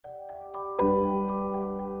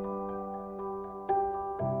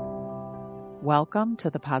Welcome to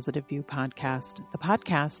the Positive View Podcast, the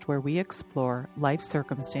podcast where we explore life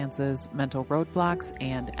circumstances, mental roadblocks,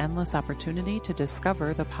 and endless opportunity to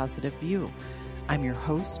discover the positive view. I'm your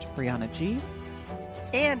host, Brianna G.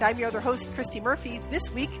 And I'm your other host, Christy Murphy. This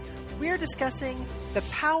week, we're discussing the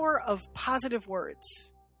power of positive words.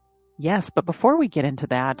 Yes, but before we get into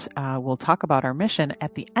that, we'll talk about our mission.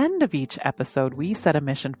 At the end of each episode, we set a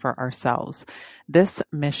mission for ourselves. This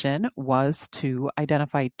mission was to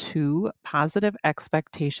identify 2 positive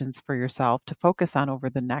expectations for yourself to focus on over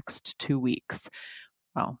the next 2 weeks.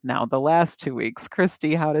 Well, now the last 2 weeks.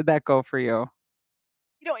 Christy, how did that go for you?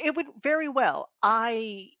 It went very well.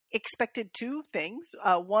 I expected 2 things.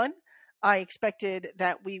 One, I expected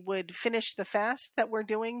that we would finish the fast that we're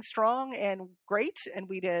doing strong and great, and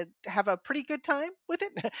we'd have a pretty good time with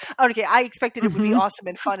it. Okay, I expected it would be awesome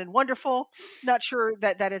and fun and wonderful. Not sure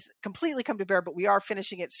that has completely come to bear, but we are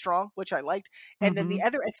finishing it strong, which I liked. And then the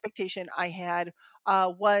other expectation I had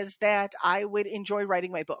was that I would enjoy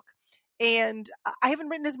writing my book. And I haven't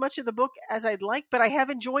written as much of the book as I'd like, but I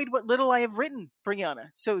have enjoyed what little I have written, Brianna.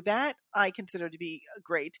 So that I consider to be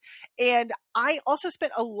great. And I also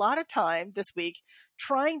spent a lot of time this week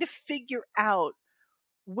trying to figure out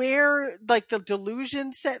where the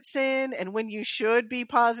delusion sets in and when you should be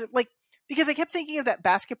positive. Because I kept thinking of that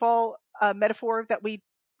basketball metaphor that we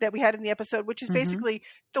had in the episode, which is basically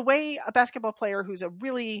the way a basketball player who's a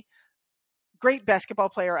really great basketball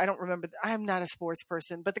player. I don't remember. I'm not a sports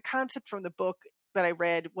person, but the concept from the book that I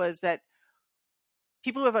read was that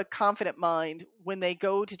people who have a confident mind, when they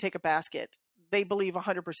go to take a basket, they believe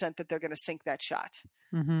 100% that they're going to sink that shot.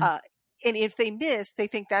 And if they miss, they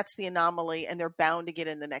think that's the anomaly and they're bound to get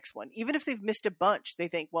in the next one. Even if they've missed a bunch, they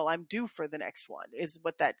think, well, I'm due for the next one, is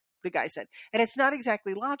what the guy said. And it's not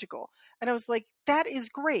exactly logical. And I was like, that is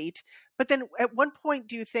great. But then at one point,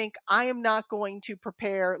 do you think I am not going to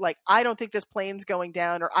prepare? I don't think this plane's going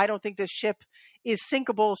down, or I don't think this ship is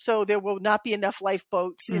sinkable, so there will not be enough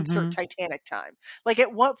lifeboats insert Titanic time.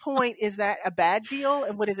 At what point is that a bad deal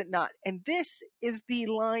and what is it not? And this is the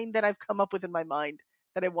line that I've come up with in my mind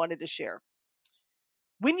that I wanted to share.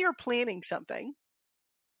 When you're planning something,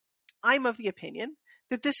 I'm of the opinion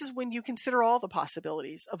that this is when you consider all the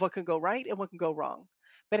possibilities of what can go right and what can go wrong.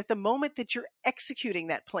 But at the moment that you're executing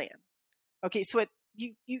that plan, okay, so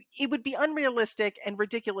it would be unrealistic and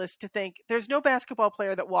ridiculous to think there's no basketball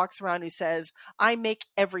player that walks around who says, I make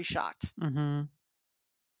every shot.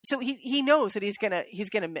 So he knows that he's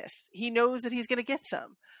gonna miss. He knows that he's gonna get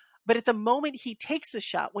some. But at the moment he takes a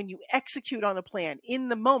shot, when you execute on the plan, in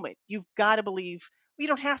the moment, you've got to believe, you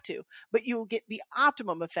don't have to, but you'll get the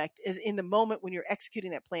optimum effect is in the moment when you're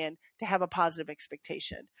executing that plan to have a positive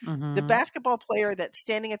expectation. The basketball player that's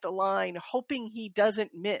standing at the line hoping he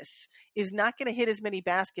doesn't miss is not going to hit as many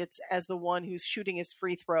baskets as the one who's shooting his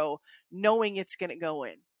free throw, knowing it's going to go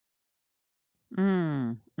in.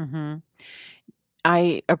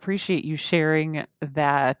 I appreciate you sharing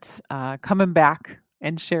that, coming back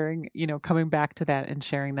to that and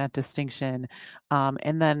sharing that distinction.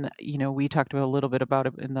 And then, we talked a little bit about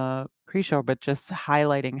it in the pre-show, but just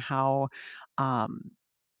highlighting how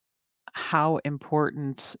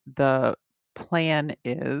important the plan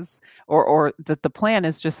is, or that the plan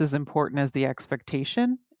is just as important as the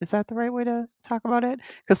expectation. Is that the right way to talk about it?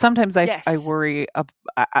 Because sometimes I worry.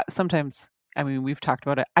 Sometimes, we've talked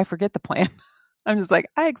about it. I forget the plan. I'm just like,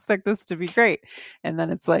 I expect this to be great. And then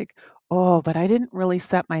it's like, oh, but I didn't really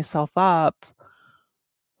set myself up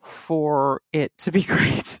for it to be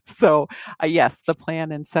great. So yes, the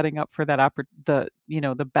plan and setting up for that,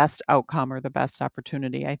 the best outcome or the best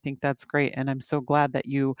opportunity. I think that's great. And I'm so glad that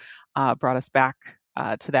you brought us back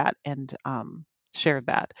to that and shared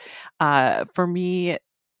that. For me,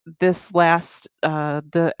 this last,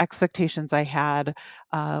 the expectations I had,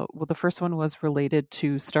 the first one was related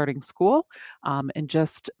to starting school. And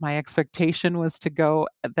just my expectation was to go,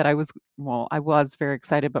 that I was very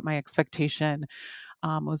excited, but my expectation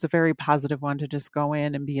was a very positive one, to just go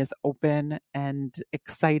in and be as open and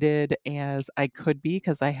excited as I could be,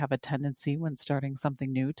 because I have a tendency when starting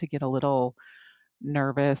something new to get a little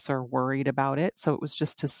nervous or worried about it. So it was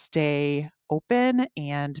just to stay open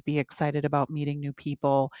and be excited about meeting new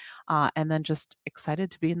people, and then just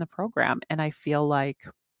excited to be in the program. And I feel like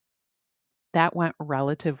that went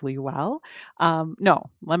relatively well.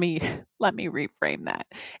 No, let me reframe that.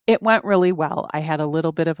 It went really well. I had a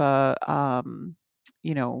little bit of a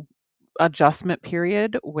adjustment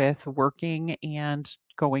period with working and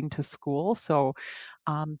going to school. So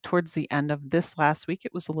towards the end of this last week,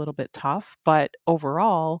 it was a little bit tough, but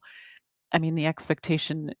overall, I mean, the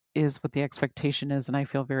expectation is what the expectation is, and I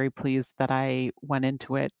feel very pleased that I went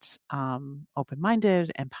into it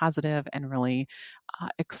open-minded and positive and really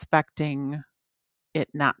expecting it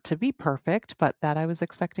not to be perfect, but that I was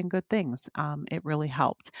expecting good things. It really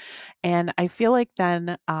helped. And I feel like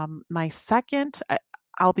then my second,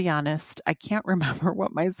 I'll be honest, I can't remember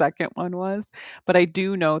what my second one was, but I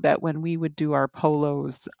do know that when we would do our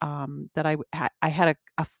polos, that I had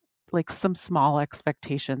like some small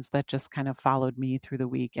expectations that just kind of followed me through the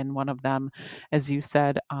week. And one of them, as you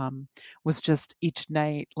said, was just each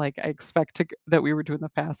night, like I expect that we were doing the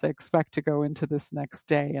fast. I expect to go into this next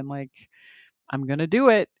day and like I'm gonna do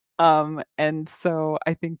it. And so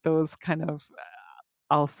I think those kind of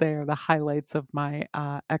I'll say are the highlights of my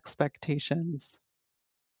expectations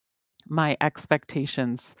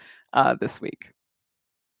this week.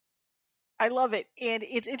 I love it. And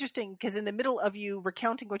it's interesting because in the middle of you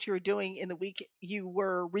recounting what you were doing in the week, you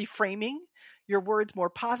were reframing your words more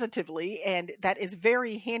positively. And that is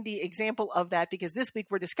very handy example of that because this week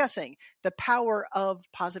we're discussing the power of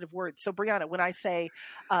positive words. So Brianna, when I say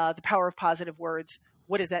the power of positive words,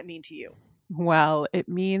 what does that mean to you? Well, it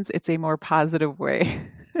means it's a more positive way.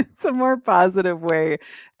 It's a more positive way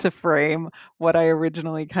to frame what I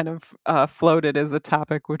originally kind of floated as a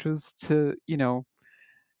topic, which was to,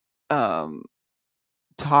 um,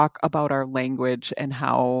 talk about our language and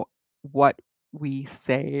how what we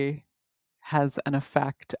say has an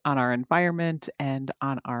effect on our environment and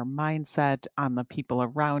on our mindset, on the people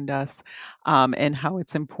around us, and how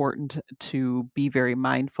it's important to be very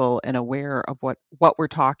mindful and aware of what we're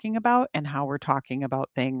talking about and how we're talking about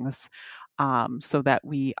things, so that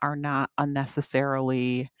we are not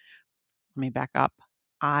unnecessarily. Let me back up.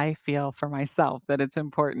 I feel for myself that it's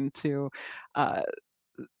important to uh,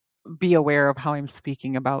 be aware of how I'm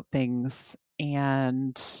speaking about things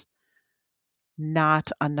and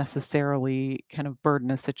not unnecessarily kind of burden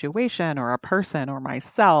a situation or a person or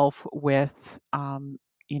myself with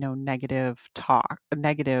negative talk,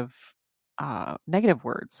 negative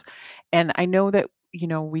words. And I know that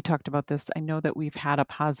we talked about this. I know that we've had a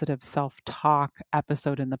positive self-talk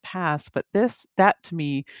episode in the past, but that to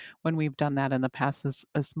me, when we've done that in the past, is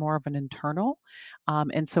more of an internal.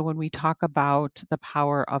 And so when we talk about the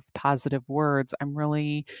power of positive words, I'm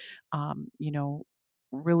really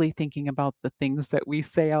really thinking about the things that we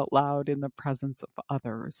say out loud in the presence of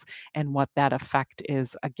others and what that effect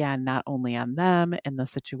is, again, not only on them and the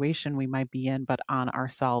situation we might be in, but on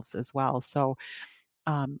ourselves as well. So,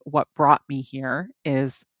 what brought me here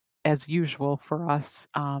is, as usual for us,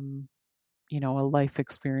 a life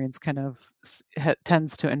experience kind of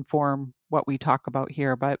tends to inform what we talk about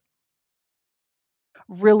here, but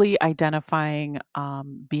really identifying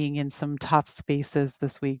being in some tough spaces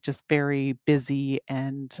this week, just very busy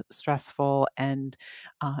and stressful, and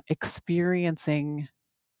experiencing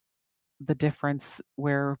the difference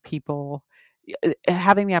where people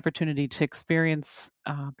having the opportunity to experience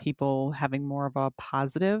people having more of a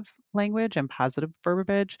positive language and positive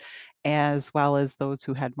verbiage, as well as those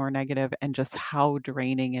who had more negative, and just how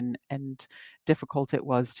draining and difficult it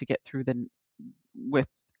was to get through with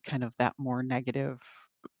kind of that more negative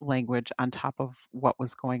language on top of what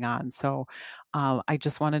was going on. So I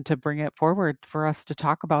just wanted to bring it forward for us to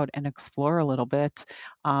talk about and explore a little bit,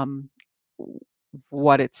 um,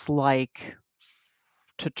 what it's like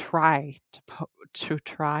to try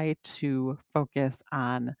to focus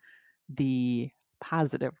on the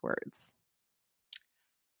positive words.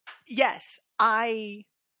 Yes, I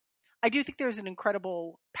do think there's an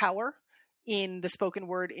incredible power in the spoken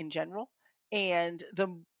word in general, and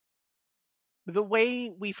the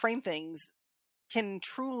way we frame things can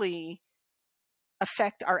truly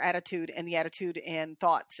affect our attitude and the attitude and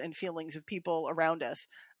thoughts and feelings of people around us.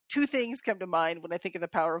 Two things come to mind when I think of the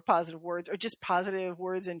power of positive words or just positive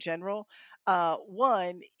words in general.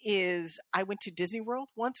 One is I went to Disney World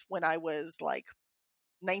once when I was like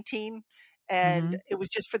 19, and Mm-hmm. it was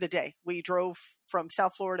just for the day. We drove from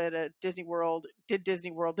South Florida to Disney World, did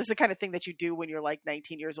Disney World. This is the kind of thing that you do when you're like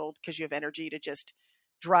 19 years old because you have energy to just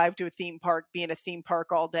drive to a theme park, be in a theme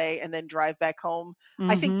park all day, and then drive back home.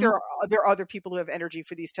 I think Mm-hmm. there are other people who have energy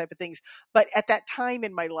for these type of things, but at that time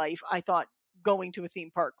in my life, I thought going to a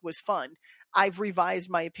theme park was fun. I've revised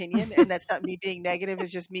my opinion, and that's not me being negative;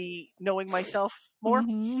 it's just me knowing myself more.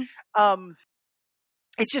 Mm-hmm. Um,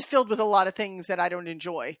 it's just filled with a lot of things that I don't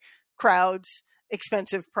enjoy: crowds,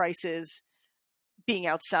 expensive prices, being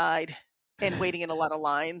outside, and waiting in a lot of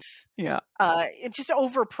lines. Yeah. It's just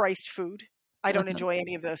overpriced food. I don't enjoy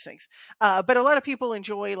any of those things. But a lot of people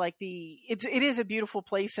enjoy like it is a beautiful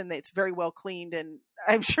place and it's very well cleaned. And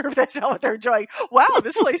I'm sure that's not what they're enjoying. Wow,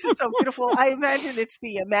 this place is so beautiful. I imagine it's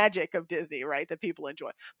the magic of Disney, right? That people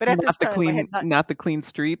enjoy. But at this time, I had not. Not the clean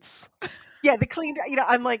streets. Yeah, the clean.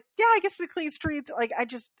 I'm like, yeah, I guess the clean streets. Like,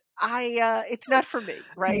 it's not for me,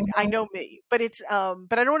 right? I Mhm. know me, but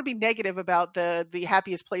but I don't want to be negative about the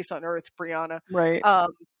happiest place on earth, Brianna. Right. Um,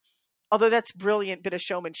 although that's brilliant bit of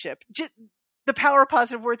showmanship. The power of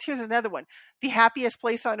positive words. Here's another one. The happiest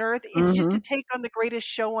place on earth. It's just to Mhm. take on the greatest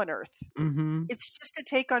show on earth. Mhm. It's just to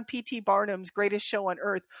take on P.T. Barnum's greatest show on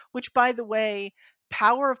earth, which, by the way,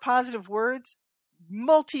 power of positive words,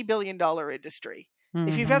 multi-billion-dollar industry.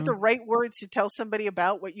 If you have the Mhm. right words to tell somebody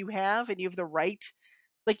about what you have and you have the right,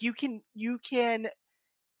 like you can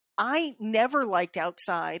I never liked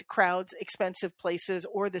outside crowds, expensive places,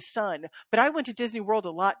 or the sun, but I went to Disney World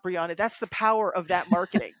a lot, Brianna. That's the power of that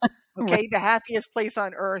marketing. Right. Okay, the happiest place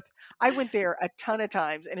on earth. I went there a ton of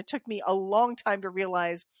times, and it took me a long time to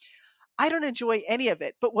realize I don't enjoy any of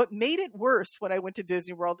it. But what made it worse when I went to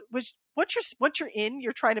Disney World was once you're in,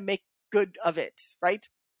 you're trying to make good of it, right?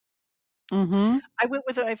 Mhm. I went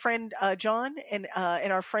with my friend John and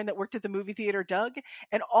our friend that worked at the movie theater, Doug,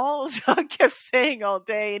 and all Doug kept saying all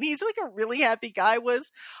day, and he's like a really happy guy, was,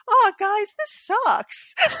 "Oh, guys, this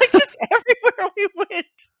sucks!" Like just everywhere we went,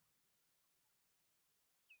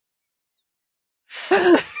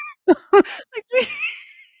 like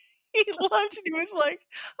he lunched and he was like,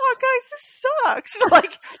 "Oh, guys, this sucks!"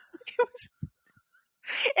 Like it was,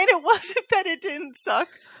 and it wasn't that it didn't suck,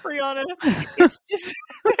 Brianna. It's just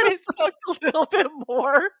that it sucked a little bit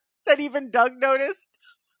more than even Doug noticed.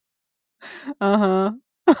 Uh-huh.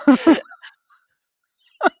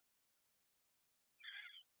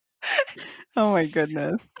 Oh my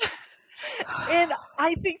goodness. And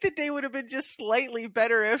I think the day would have been just slightly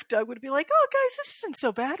better if Doug would be like, "Oh, guys, this isn't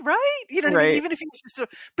so bad, right?" You know what I mean? Right. Even if he was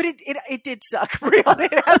just, but it did suck,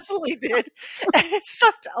 Brianna. It absolutely did, and it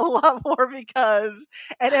sucked a lot more because,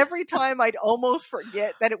 and every time I'd almost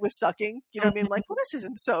forget that it was sucking. You know what I mean? Like, well, this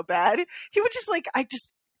isn't so bad. He would just like,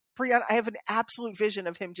 Brianna, I have an absolute vision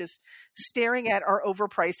of him just staring at our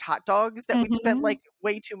overpriced hot dogs that we'd spent Mhm. like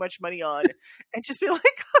way too much money on, and just be like,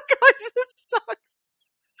 "Oh, guys, this sucks."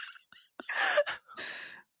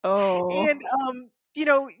 Oh. And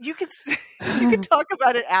you could you could talk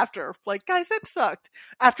about it after, like, guys, that sucked.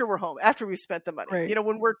 After we're home, after we spent the money, Right.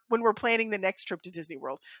 when we're planning the next trip to Disney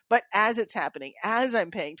World. But as it's happening, as I'm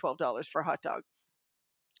paying $12 for a hot dog,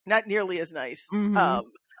 not nearly as nice. Mhm.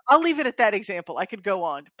 Um, I'll leave it at that example. I could go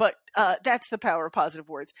on, but that's the power of positive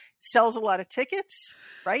words. Sells a lot of tickets,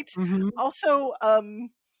 right? Mhm. Also,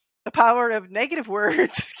 the power of negative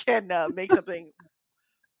words can make something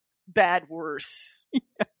bad worse.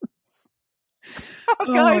 Oh,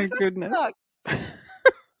 Oh guys, my this goodness. sucks.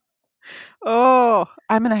 Oh,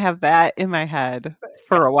 I'm gonna have that in my head Yeah.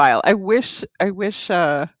 for a while. I almost wish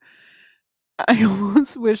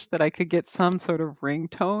that I could get some sort of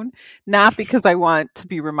ringtone, not because I want to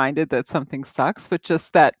be reminded that something sucks, but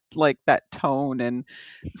just that, like, that tone and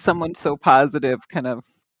someone so positive kind of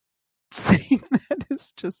saying that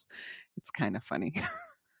is just, it's kind of funny.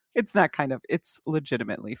 It's not kind of, it's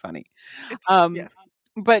legitimately funny. Yeah. Um,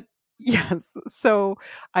 but yes, so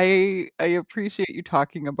I appreciate you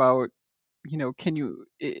talking about, can you,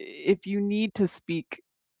 if you need to speak,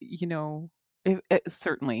 you know,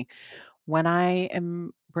 certainly when I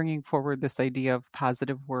am bringing forward this idea of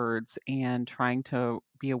positive words and trying to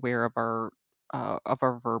be aware of our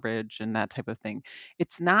verbiage and that type of thing,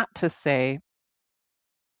 it's not to say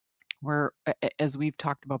as we've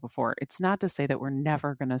talked about before, it's not to say that we're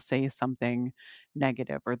never going to say something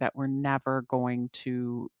negative or that we're never going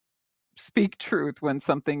to speak truth when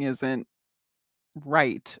something isn't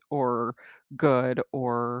right or good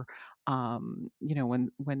or when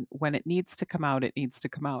it needs to come out, it needs to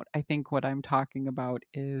come out. I think what I'm talking about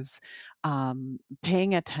is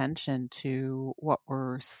paying attention to what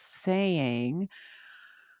we're saying.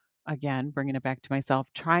 Again, bringing it back to myself,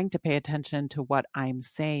 trying to pay attention to what I'm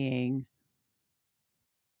saying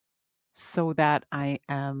so that I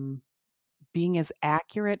am being as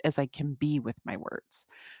accurate as I can be with my words.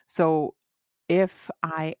 So if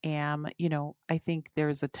I am, I think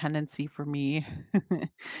there's a tendency for me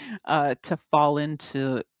to fall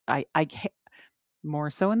into,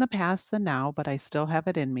 more so in the past than now, but I still have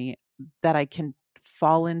it in me that I can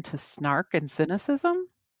fall into snark and cynicism,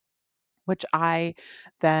 which I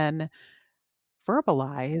then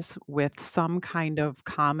verbalize with some kind of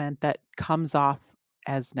comment that comes off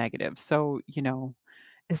as negative. So,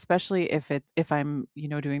 especially if I'm,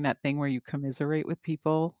 doing that thing where you commiserate with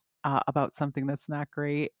people about something that's not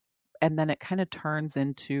great, and then it kind of turns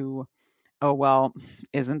into, oh, well,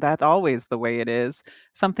 isn't that always the way it is?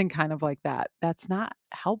 Something kind of like that. That's not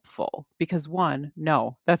helpful because one,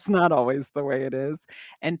 no, that's not always the way it is.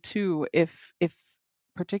 And two, if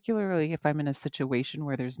particularly if I'm in a situation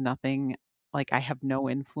where there's nothing, like I have no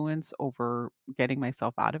influence over getting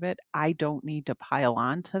myself out of it, I don't need to pile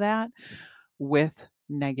on to that with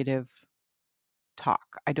negative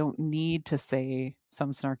talk. I don't need to say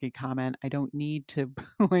some snarky comment. I don't need to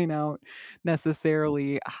point out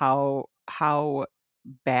necessarily how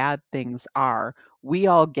bad things are. We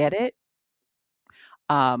all get it.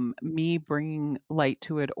 Me bringing light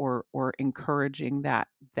to it or encouraging that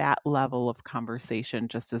level of conversation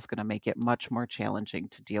just is going to make it much more challenging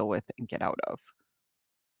to deal with and get out of.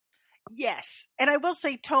 Yes. And I will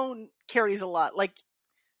say tone carries a lot. Like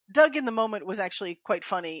Doug in the moment was actually quite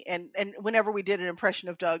funny, and whenever we did an impression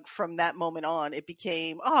of Doug from that moment on, it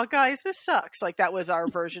became, "Oh, guys, this sucks." Like that was our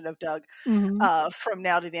version of Doug Hmm. from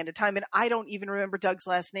now to the end of time. And I don't even remember Doug's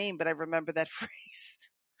last name, but I remember that phrase.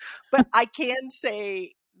 But I can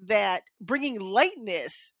say that bringing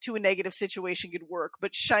lightness to a negative situation could work,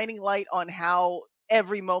 but shining light on how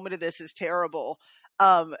every moment of this is terrible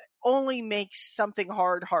only makes something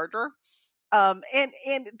harder. And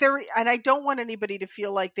I don't want anybody to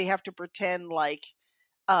feel like they have to pretend like,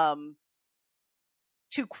 um,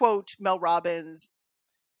 to quote Mel Robbins,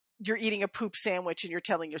 you're eating a poop sandwich and you're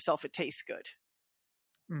telling yourself it tastes good.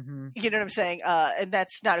 Hmm. You know what I'm saying? And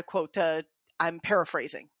that's not a quote. I'm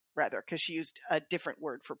paraphrasing rather because she used a different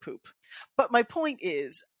word for poop. But my point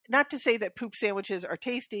is not to say that poop sandwiches are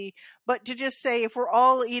tasty, but to just say if we're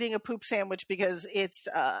all eating a poop sandwich because it's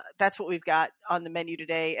that's what we've got on the menu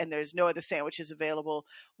today and there's no other sandwiches available,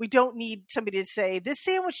 we don't need somebody to say this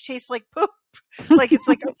sandwich tastes like poop. Like it's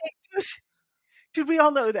like, okay, dude, we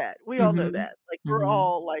all know that. We all know Hmm. that. Like we're Hmm.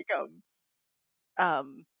 all like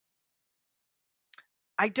um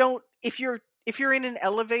I don't if you're in an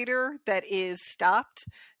elevator that is stopped,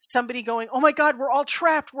 somebody going, "Oh my god, we're all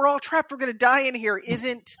trapped, we're going to die in here,"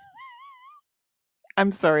 isn't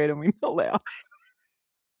I'm sorry, I don't mean to laugh.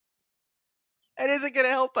 that isn't going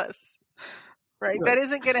to help us, right? Right. That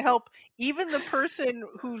isn't going to help even the person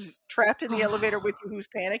who's trapped in the elevator with you who's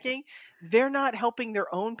panicking. They're not helping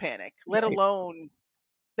their own panic, let Right. alone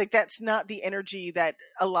like that's not the energy that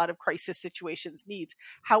a lot of crisis situations needs.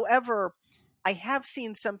 However, I have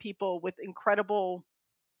seen some people with incredible.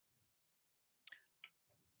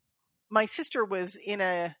 My sister was in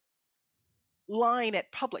a line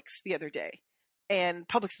at Publix the other day, and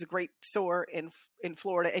Publix is a great store in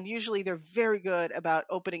Florida, and usually they're very good about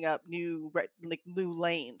opening up new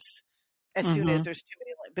lanes as soon as Hmm. there's too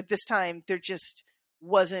many lanes. But this time there just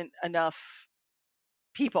wasn't enough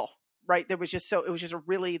people. Right, there was just so it was just a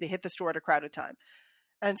really they hit the store at a crowded time.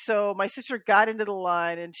 And so my sister got into the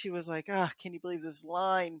line and she was like, "Ah, can you believe this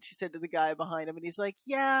line?" She said to the guy behind him. And he's like,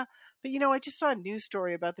 "Yeah, but I just saw a news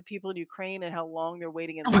story about the people in Ukraine and how long they're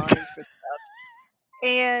waiting in Oh my God. lines for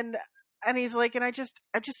and he's like, and I'm just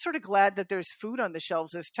sort of glad that there's food on the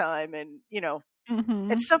shelves this time, and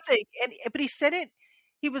Hmm. it's something. And but he said it.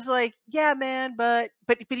 He was like, "Yeah, man," but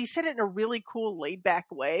he said it in a really cool, laid back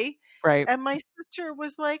way. Right. And my sister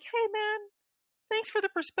was like, "Hey, man, thanks for the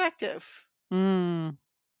perspective." Mm.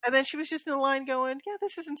 And then she was just in the line going, "Yeah,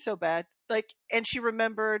 this isn't so bad." Like, and she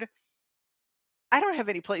remembered, I don't have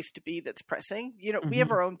any place to be that's pressing. We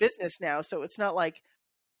have Hmm. our own business now, so it's not like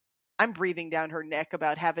I'm breathing down her neck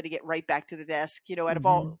about having to get right back to the desk. Out of Hmm.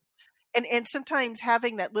 all, and sometimes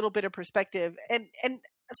having that little bit of perspective, and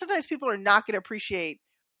sometimes people are not going to appreciate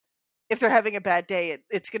if they're having a bad day.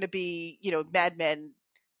 It's going to be, Mad Men,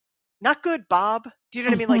 not good, Bob. Do you know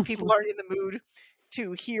what I mean? Like people aren't in the mood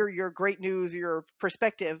to hear your great news, your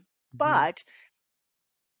perspective, Hmm. but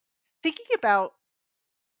thinking about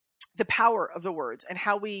the power of the words and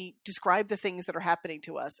how we describe the things that are happening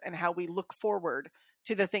to us and how we look forward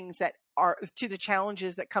to the things that are to the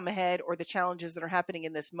challenges that come ahead or the challenges that are happening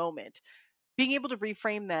in this moment, being able to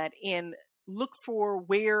reframe that and look for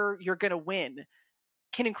where you're going to win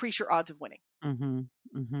can increase your odds of winning. Hmm.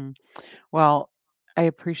 Hmm. Well, I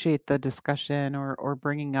appreciate the discussion or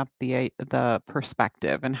bringing up the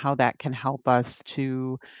perspective and how that can help us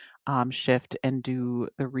to shift and do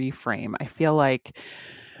the reframe. I feel like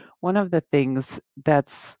one of the things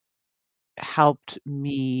that's helped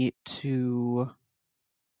me to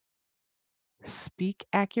speak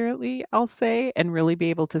accurately, I'll say, and really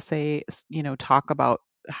be able to say, talk about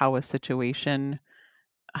how a situation,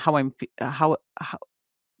 how I'm, how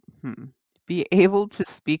Hmm. Be able to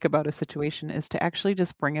speak about a situation is to actually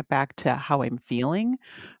just bring it back to how I'm feeling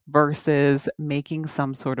versus making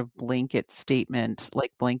some sort of blanket statement,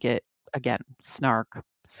 like blanket again, snark,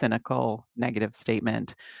 cynical, negative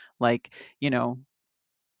statement. Like, you know,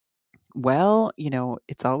 well,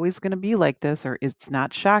 it's always going to be like this, or it's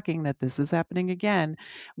not shocking that this is happening again,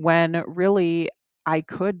 when really I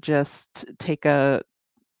could just take a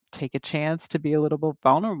chance to be a little bit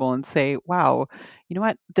vulnerable and say, wow, you know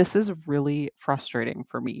what? This is really frustrating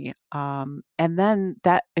for me. And then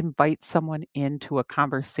that invites someone into a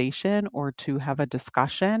conversation or to have a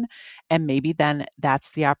discussion. And maybe then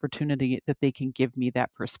that's the opportunity that they can give me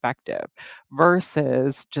that perspective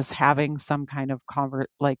versus just having some kind of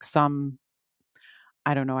like some,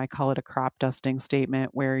 I don't know, I call it a crop dusting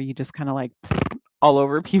statement where you just kind of like all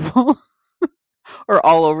over people or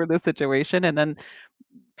all over the situation. And then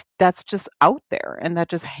that's just out there and that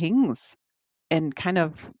just hangs and kind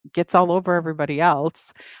of gets all over everybody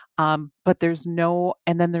else. But there's no,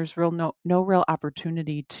 and then there's no real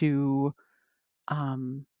opportunity to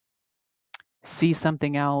um, see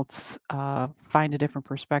something else, find a different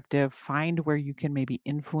perspective, find where you can maybe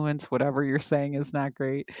influence whatever you're saying is not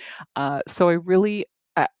great. So I really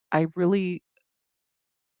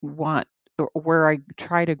want, or where I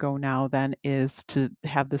try to go now then is to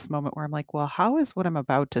have this moment where I'm like, well, how is what I'm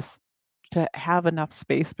about to have enough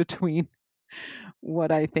space between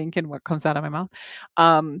what I think and what comes out of my mouth,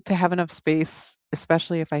 to have enough space,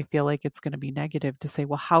 especially if I feel like it's going to be negative, to say,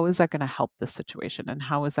 well, how is that going to help this situation and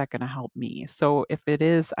how is that going to help me? So if it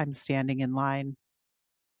is, I'm standing in line,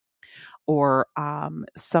 or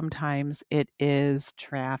sometimes it is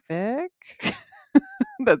traffic.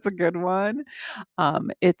 That's a good one.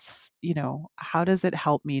 It's, how does it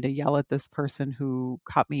help me to yell at this person who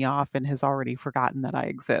cut me off and has already forgotten that I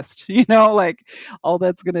exist? Like all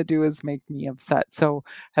that's going to do is make me upset. So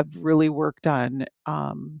have really worked on,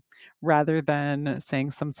 rather than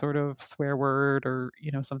saying some sort of swear word or,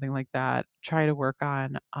 something like that, try to work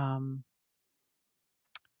on,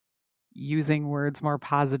 using words more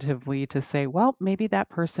positively to say, well, maybe that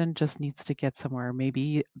person just needs to get somewhere.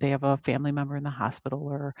 Maybe they have a family member in the hospital,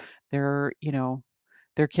 or they're,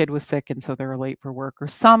 their kid was sick and so they're late for work, or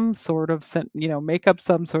some sort of, make up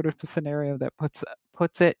some sort of scenario that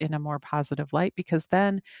puts it in a more positive light, because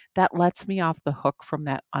then that lets me off the hook from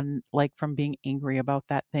that like from being angry about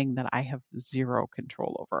that thing that I have zero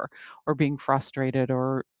control over, or being frustrated,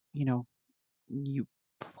 or, you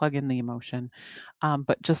plug in the emotion.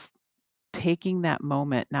 But just taking that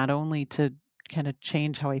moment not only to kind of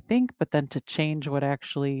change how I think, but then to change what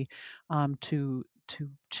actually, to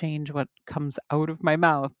change what comes out of my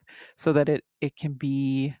mouth, so that it can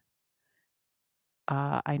be.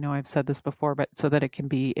 I know I've said this before, but so that it can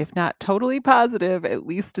be, if not totally positive, at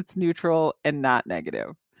least it's neutral and not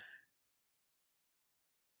negative.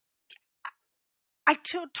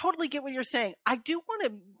 Totally get what you're saying. I do want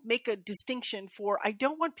to make a distinction for I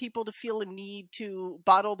don't want people to feel a need to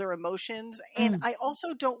bottle their emotions. And Mm, I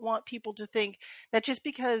also don't want people to think that just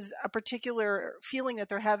because a particular feeling that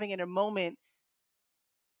they're having in a moment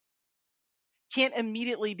can't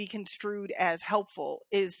immediately be construed as helpful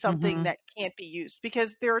is something mhm, that can't be used.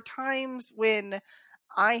 Because there are times when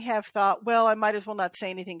I have thought, well, I might as well not say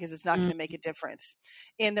anything because it's not going mm, to make a difference.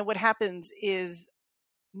 And then what happens is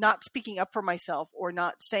not speaking up for myself or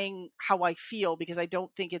not saying how I feel because I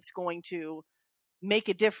don't think it's going to make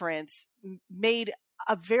a difference made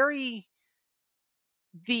a very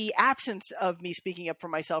the absence of me speaking up for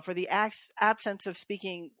myself, or the absence of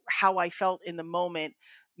speaking how I felt in the moment,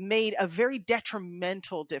 made a very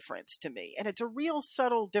detrimental difference to me. And it's a real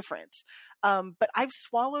subtle difference. But I've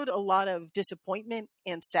swallowed a lot of disappointment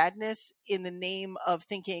and sadness in the name of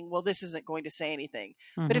thinking, well, this isn't going to say anything.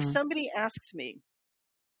 But if mhm. somebody asks me,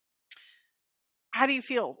 how do you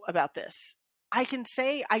feel about this? I can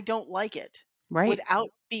say I don't like it Right. without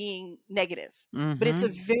being negative. But it's a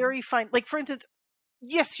Mhm. very fine, like, for instance,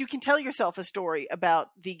 yes, you can tell yourself a story about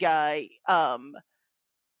the guy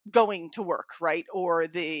going to work, right? Or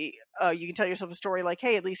you can tell yourself a story like,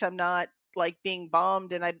 hey, at least I'm not like being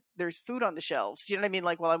bombed and there's food on the shelves. You know what I mean?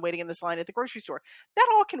 Like while I'm waiting in this line at the grocery store. That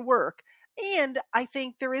all can work. And I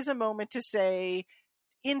think there is a moment to say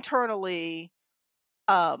internally,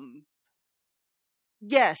 um,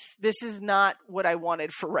 yes, this is not what I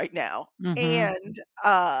wanted for right now. Mhm. And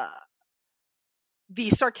uh the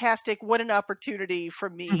sarcastic, what an opportunity for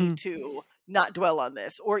me Mhm. to not dwell on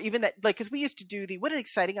this, or even that, like, because we used to do the what an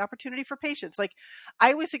exciting opportunity for patients. Like,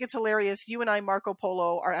 I always think it's hilarious. You and I, Marco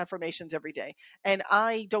Polo, our affirmations every day, and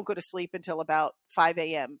I don't go to sleep until about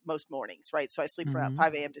 5 a.m. most mornings, right? So I sleep from about Mhm.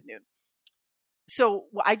 5 a.m. to noon. So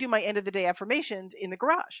I do my end of the day affirmations in the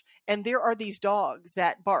garage, and there are these dogs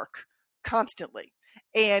that bark constantly,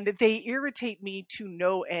 and they irritate me to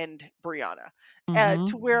no end, Brianna. Mm-hmm.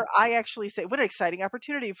 to where I actually say, what an exciting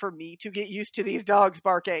opportunity for me to get used to these dogs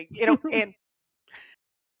barking,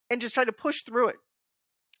 and just try to push through it.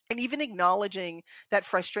 And even acknowledging that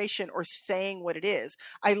frustration or saying what it is.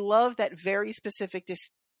 I love that very specific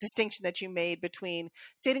distinction that you made between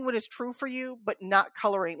stating what is true for you, but not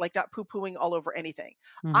coloring, like not poo pooing all over anything.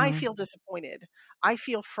 I Mm-hmm. feel disappointed. I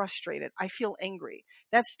feel frustrated. I feel angry.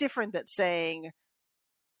 That's different than saying,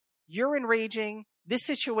 you're enraging. This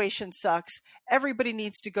situation sucks. Everybody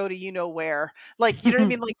needs to go to you know where. Like, you know what I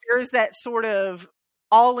mean? Like, there's that sort of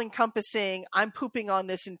all encompassing, I'm pooping on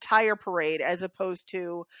this entire parade, as opposed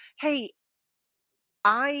to, hey,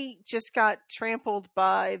 I just got trampled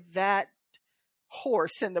by that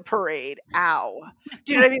horse in the parade. Ow.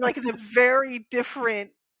 Do you know what I mean? Like, it's a very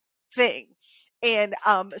different thing. And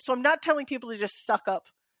so I'm not telling people to just suck up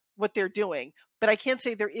what they're doing, but I can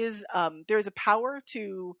say there is a power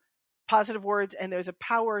to positive words, and there's a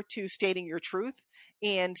power to stating your truth.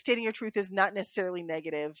 And stating your truth is not necessarily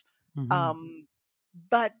negative, Mm-hmm. um,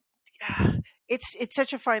 but it's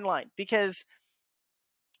such a fine line because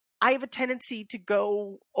I have a tendency to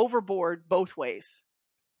go overboard both ways.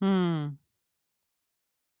 Hmm.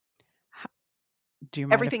 Do you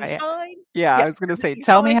mind if Everything's I? fine. Yeah, I Yeah, was going to say, everything's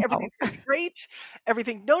tell me fine. how. Everything's gonna be great.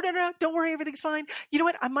 Everything. No, no, no. Don't worry. Everything's fine. You know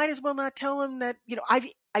what? I might as well not tell them that.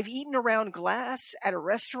 I've eaten around glass at a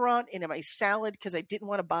restaurant and in my salad because I didn't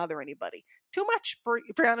want to bother anybody. Too much,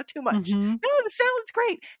 Brianna. Too much. Mm-hmm. No, the salad's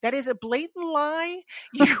great. That is a blatant lie.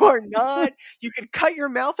 You are not. You can cut your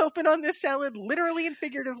mouth open on this salad, literally and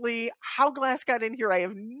figuratively. How glass got in here, I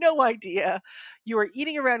have no idea. You are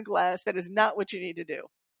eating around glass. That is not what you need to do.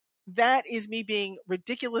 That is me being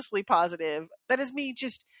ridiculously positive. That is me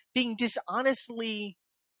just being dishonestly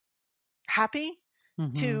happy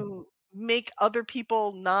Mm-hmm. to make other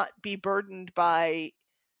people not be burdened by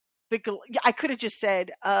I could have just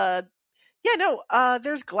said, yeah, no,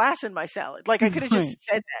 there's glass in my salad. Like, I could have just Right.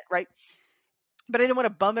 said that, right? But I didn't want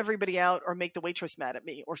to bum everybody out or make the waitress mad at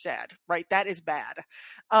me or sad, right? That is bad.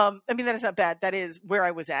 I mean, that is not bad. That is where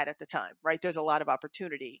I was at the time, right? There's a lot of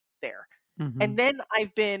opportunity there. Mm-hmm. And then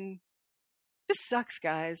I've been, this sucks,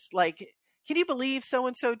 guys. Like, can you believe so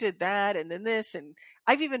and so did that and then this? And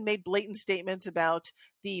I've even made blatant statements about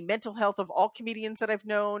the mental health of all comedians that I've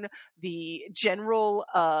known, the general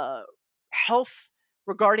health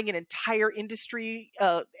regarding an entire industry,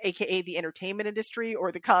 aka the entertainment industry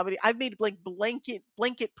or the comedy. I've made like blanket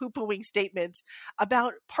poo pooing statements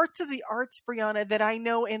about parts of the arts, Brianna, that I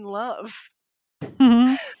know and love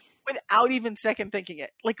Mm-hmm. without even second thinking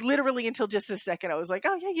it. Like, literally until just a second, I was like,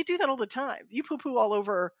 oh yeah, you do that all the time. You poo poo all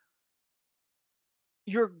over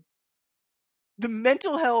your the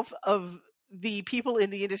mental health of the people in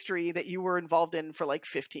the industry that you were involved in for like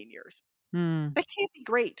 15 years. That can't be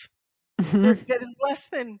great. Mm-hmm. That is less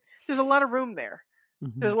than, there's a lot of room there.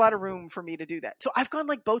 There's a lot of room for me to do that. So I've gone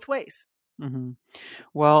like both ways. Mm-hmm.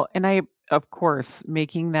 Well, and I, of course,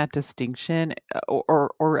 making that distinction,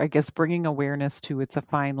 or I guess bringing awareness to it's a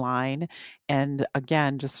fine line. And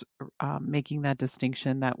again, just making that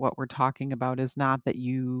distinction that what we're talking about is not that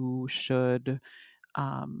you should,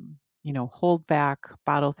 hold back,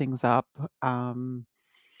 bottle things up.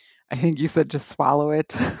 I think you said just swallow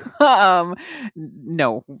it.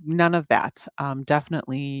 No, none of that.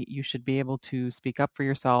 Definitely, you should be able to speak up for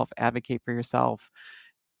yourself, advocate for yourself,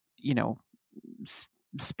 you know, s-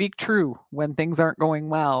 speak true when things aren't going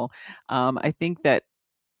well. I think that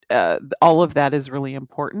all of that is really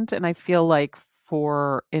important. And I feel like,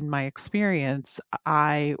 in my experience,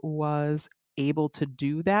 I was able to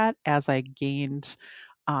do that as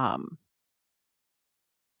um,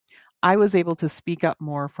 I was able to speak up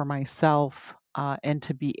more for myself, and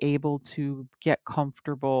to be able to get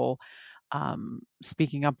comfortable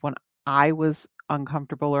speaking up when I was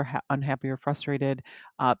uncomfortable or unhappy or frustrated,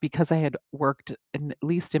 because I had worked, at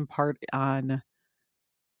least in part, on.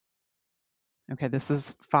 Okay, this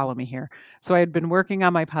is follow me here. So I had been working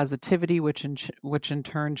on my positivity, which in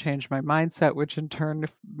turn changed my mindset, which in turn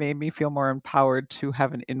made me feel more empowered to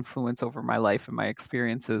have an influence over my life and my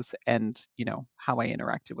experiences, and how I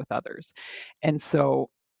interacted with others. And so,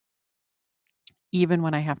 even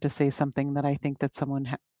when I have to say something that I think that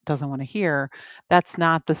someone doesn't want to hear, that's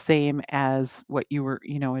not the same as what you were,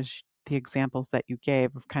 as the examples that you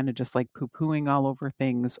gave of kind of just like poo pooing all over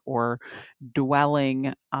things, or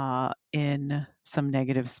dwelling in some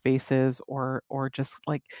negative spaces, or just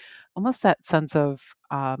like almost that sense of,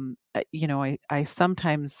 I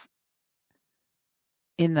sometimes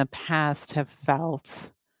in the past have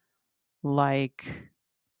felt like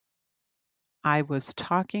I was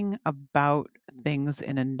talking about things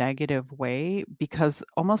in a negative way, because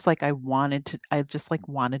almost like I just like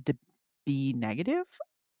wanted to be negative,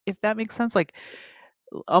 if that makes sense. Like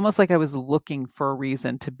almost like I was looking for a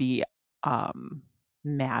reason to be um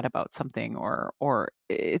mad about something, or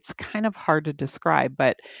it's kind of hard to describe,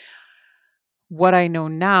 but what I know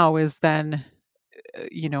now is then,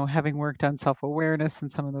 having worked on self-awareness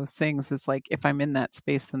and some of those things, is like if I'm in that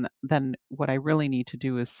space, then what I really need to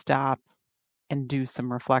do is stop and do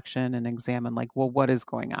some reflection and examine, like, well, what is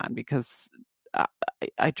going on? Because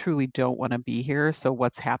I truly don't want to be here. So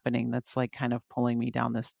what's happening that's like kind of pulling me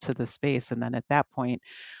down this space? And then at that point,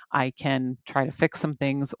 I can try to fix some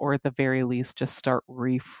things, or at the very least, just start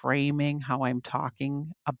reframing how I'm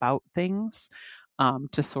talking about things,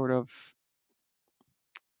 to sort of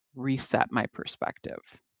reset my perspective.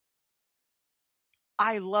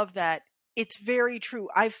 I love that. It's very true.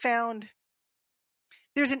 I've found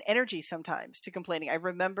there's an energy sometimes to complaining. I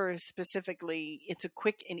remember specifically, it's a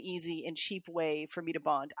quick and easy and cheap way for me to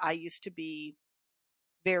bond. I used to be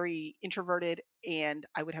very introverted and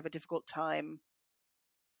I would have a difficult time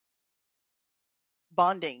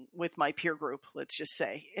bonding with my peer group, let's just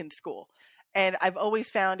say, in school. And I've always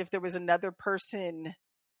found if there was another person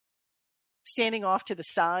standing off to the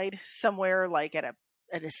side somewhere, like at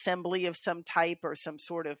an assembly of some type or some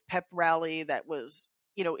sort of pep rally that was,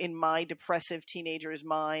 in my depressive teenager's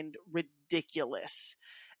mind, ridiculous.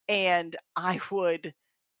 And I would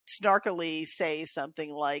snarkily say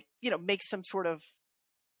something like, make some sort of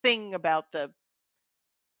thing about the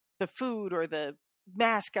food or the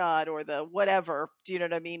mascot or the whatever. Do you know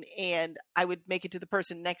what I mean? And I would make it to the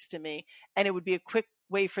person next to me, and it would be a quick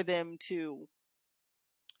way for them to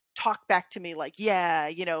talk back to me like, yeah,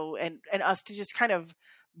 and us to just kind of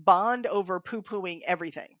bond over poo-pooing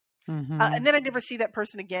everything. Hmm. And then I never see that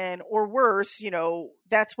person again, or worse,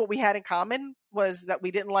 that's what we had in common, was that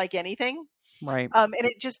we didn't like anything. Right. And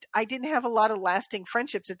I didn't have a lot of lasting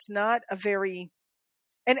friendships. It's not a very,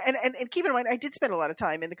 and keep in mind, I did spend a lot of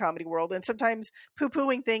time in the comedy world, and sometimes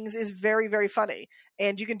poo-pooing things is very, very funny,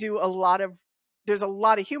 and you can do there's a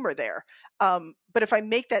lot of humor there. But if I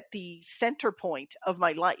make that the center point of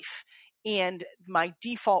my life and my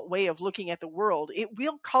default way of looking at the world, it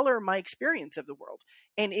will color my experience of the world,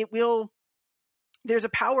 and there's a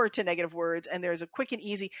power to negative words, and there's a quick and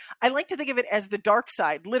easy. I like to think of it as the dark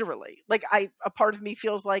side, literally. Like a part of me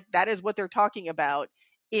feels like that is what they're talking about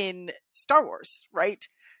in Star Wars, right?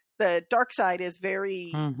 The dark side is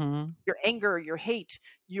very, Hmm. your anger, your hate,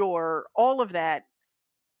 your all of that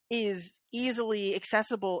is easily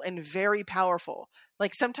accessible and very powerful.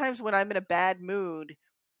 Like sometimes when I'm in a bad mood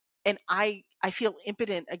and I feel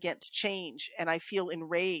impotent against change and I feel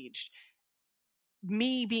enraged,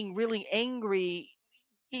 me being really angry,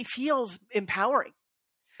 it feels empowering.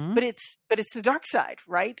 But it's the dark side,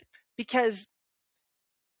 right? Because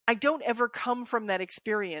I don't ever come from that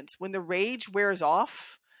experience when the rage wears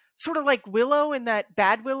off. Sort of like Willow in that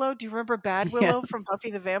Bad Willow. Do you remember Bad Willow from Yes.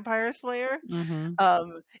 Buffy the Vampire Slayer? Hmm.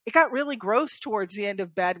 It got really gross towards the end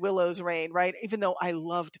of Bad Willow's reign, right? Even though I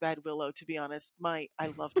loved Bad Willow, to be honest, I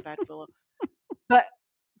loved Bad Willow. But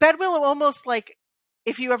Bad Willow almost like,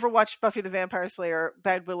 if you ever watched Buffy the Vampire Slayer,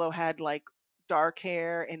 Bad Willow had like dark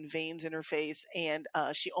hair and veins in her face, and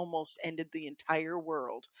she almost ended the entire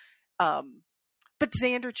world. Um, but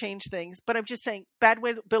Xander changed things. But I'm just saying,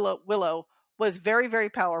 Willow was very, very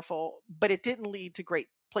powerful, but it didn't lead to great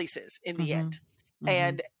places in the Hmm. end. Hmm.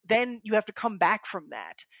 And then you have to come back from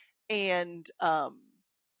that. And,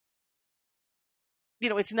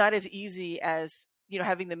 it's not as easy as,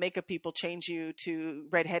 having the makeup people change you to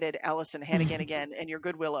redheaded Allison Hannigan again and you're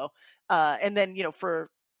good Willow. And then,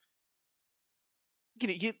 for,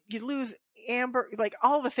 you lose Amber, like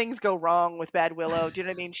all the things go wrong with Bad Willow. Do you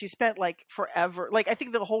know what I mean? She spent like forever, like I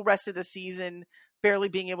think the whole rest of the season barely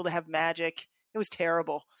being able to have magic. It was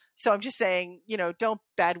terrible. So I'm just saying, don't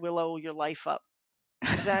Bad Willow your life up.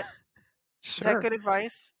 Is that is that Sure. good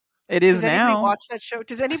advice? It is Does anybody now. watch that show?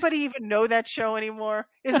 Does anybody even know that show anymore?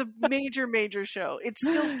 It's a major, major show. It's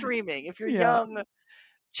still streaming. If you're Yeah. young,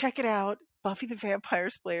 check it out. Buffy the Vampire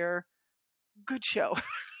Slayer. Good show.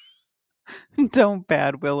 Don't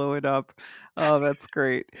bad willow it up. Oh, that's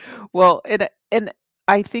great. Well, and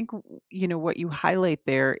I think what you highlight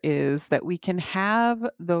there is that we can have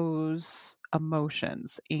those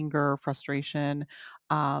emotions, anger, frustration.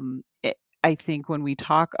 I think when we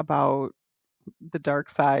talk about the dark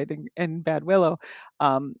side and bad willow,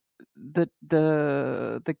 um,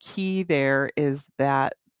 the key there is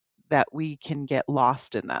that we can get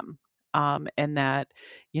lost in them, and that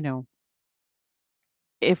you know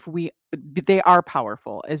if we they are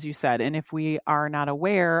powerful, as you said, and if we are not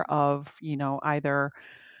aware of either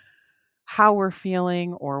how we're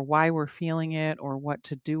feeling or why we're feeling it or what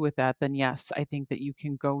to do with that, then yes, I think that you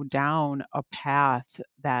can go down a path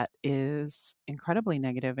that is incredibly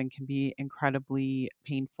negative and can be incredibly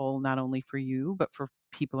painful, not only for you, but for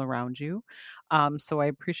people around you. So I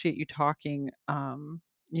appreciate you talking,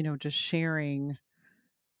 just sharing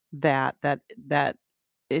that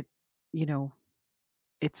it, you know,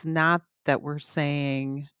 it's not that we're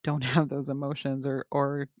saying don't have those emotions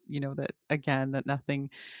or that again that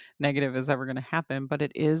nothing negative is ever going to happen, but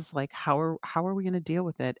it is like how are we going to deal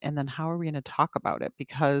with it, and then how are we going to talk about it,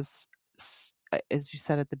 because as you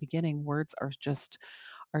said at the beginning, words are just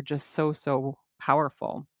so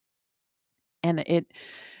powerful. And it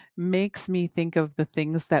makes me think of the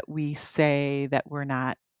things that we say that we're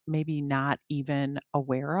not maybe not even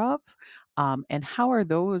aware of, and how are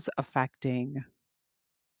those affecting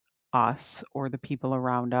us or the people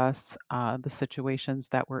around us, the situations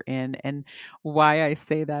that we're in. And why I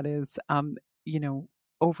say that is, you know,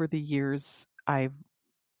 over the years, I've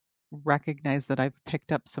recognized that I've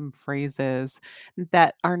picked up some phrases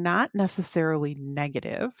that are not necessarily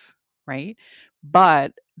negative, right?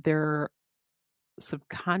 But they're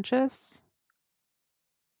subconscious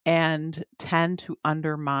and tend to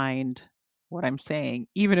undermine what I'm saying,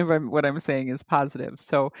 even if what I'm saying is positive.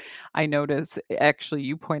 So I noticed, actually,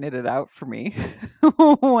 you pointed it out for me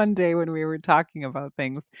one day when we were talking about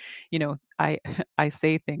things. I I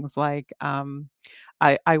say things like,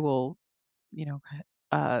 I will, you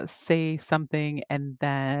know, say something and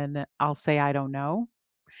then I'll say I don't know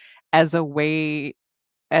as a way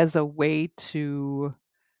to,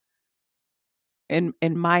 in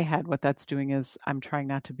my head, what that's doing is I'm trying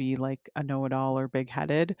not to be like a know-it-all or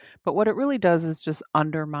big-headed, but what it really does is just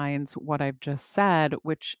undermines what I've just said,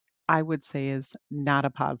 which I would say is not a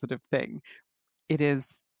positive thing.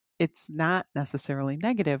 It's not necessarily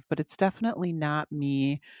negative, but it's definitely not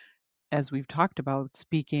me, as we've talked about,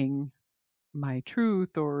 speaking my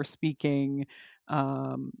truth or speaking,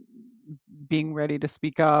 um, being ready to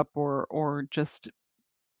speak up, or just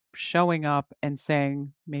showing up and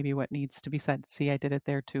saying maybe what needs to be said. See, I did it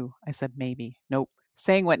there too. I said maybe. Nope.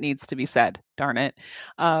 Saying what needs to be said. Darn it.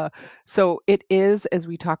 Uh, so it is, as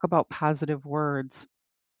we talk about positive words,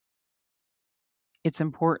 it's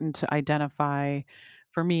important to identify,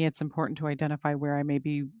 for me, it's important to identify where I may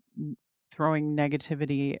be throwing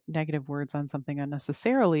negative words on something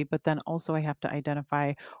unnecessarily, but then also I have to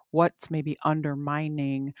identify what's maybe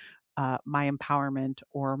undermining my empowerment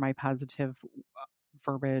or my positive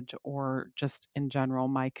verbiage or just in general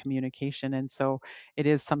my communication. And so it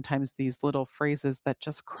is sometimes these little phrases that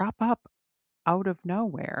just crop up out of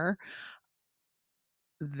nowhere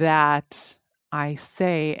that I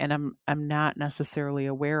say and I'm not necessarily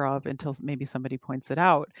aware of until maybe somebody points it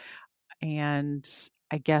out. And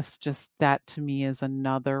I guess just that to me is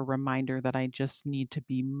another reminder that I just need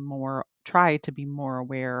to try to be more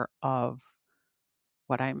aware of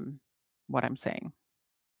what I'm saying.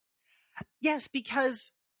 Yes,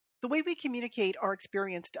 because the way we communicate our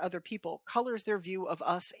experience to other people colors their view of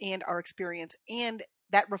us and our experience, and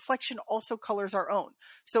that reflection also colors our own.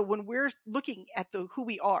 So when we're looking at who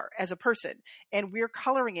we are as a person and we're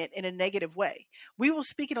coloring it in a negative way, we will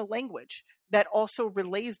speak in a language that also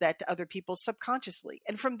relays that to other people subconsciously.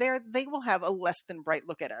 And from there, they will have a less than bright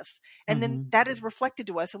look at us. And then Mhm. that is reflected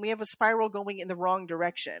to us, and we have a spiral going in the wrong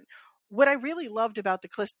direction. What I really loved about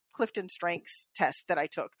the Clifton Strengths test that I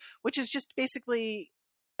took, which is just basically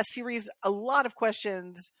a lot of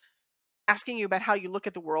questions asking you about how you look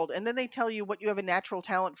at the world. And then they tell you what you have a natural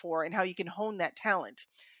talent for and how you can hone that talent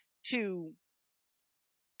to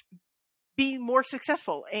be more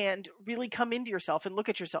successful and really come into yourself and look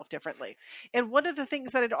at yourself differently. And one of the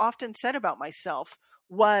things that I'd often said about myself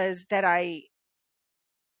was that I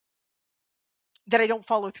don't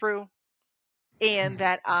follow through, and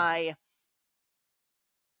that I'm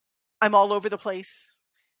all over the place.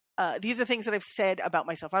 These are things that I've said about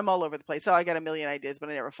myself. I'm all over the place. So I got a million ideas, but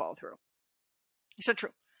I never follow through. So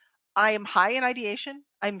true. I am high in ideation.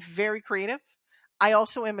 I'm very creative. I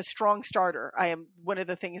also am a strong starter. I am one of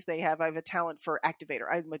the things they have. I have a talent for activator.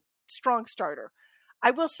 I'm a strong starter.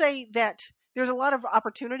 I will say that there's a lot of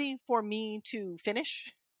opportunity for me to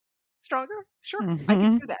finish stronger. Sure, I can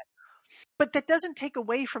Mhm. do that. But that doesn't take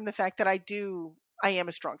away from the fact that I am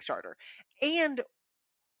a strong starter. And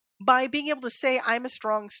by being able to say I'm a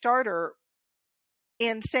strong starter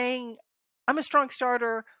and saying I'm a strong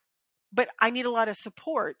starter, but I need a lot of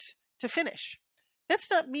support to finish. That's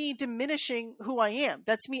not me diminishing who I am.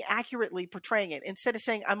 That's me accurately portraying it instead of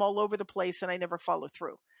saying I'm all over the place and I never follow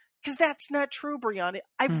through. Because that's not true, Brianna.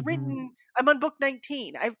 Mhm. I'm on book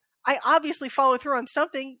 19. I obviously follow through on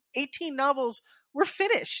something. 18 novels. were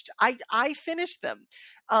finished. I finished them.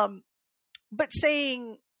 Um, but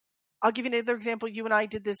saying, I'll give you another example. You and I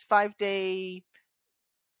did this 5-day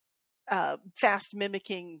fast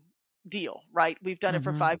mimicking deal, right? We've done it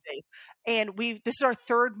for Mhm. 5 days, and this is our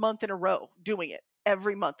third month in a row doing it.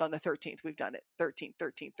 Every month on the 13th, we've done it. 13,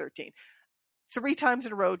 13, 13. 3 times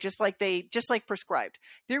in a row, just like prescribed.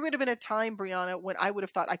 There would have been a time, Brianna, when I would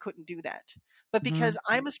have thought I couldn't do that. But because Mhm.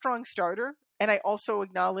 I'm a strong starter, and I also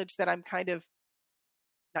acknowledge that I'm kind of,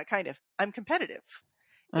 not kind of, I'm competitive,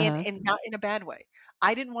 Uh-huh. and not in a bad way.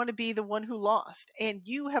 I didn't want to be the one who lost. And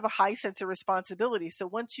you have a high sense of responsibility. So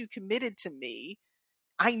once you committed to me,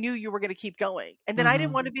 I knew you were going to keep going. And then I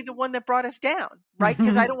didn't Mhm. want to be the one that brought us down, right?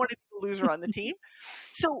 Because I Mhm. don't want to be the loser on the team.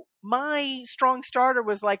 So my strong starter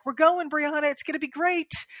was like, "We're going, Brianna. It's going to be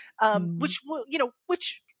great." Mhm.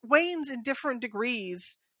 Which wanes in different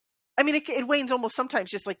degrees. I mean, it wanes almost sometimes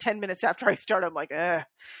just like 10 minutes after I start. I'm like,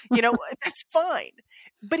 that's fine.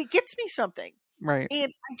 But it gets me something. Right.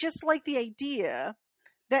 And I just like the idea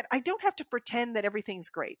that I don't have to pretend that everything's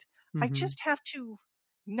great. I Mhm. just have to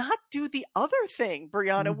not do the other thing,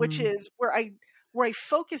 Brianna, which Mhm. is where I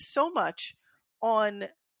focus so much on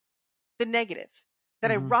the negative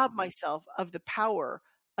that I Mhm. rob myself of the power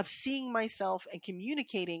of seeing myself and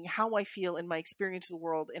communicating how I feel in my experience of the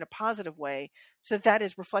world in a positive way, so that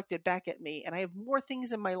is reflected back at me, and I have more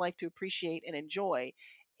things in my life to appreciate and enjoy.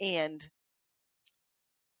 And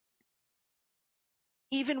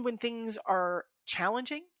even when things are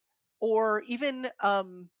challenging, or even I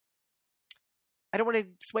don't want to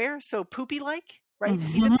swear, so poopy like, right?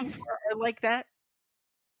 Even things Mhm. are like that.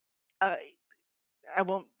 Uh, I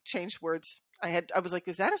won't change words. I was like,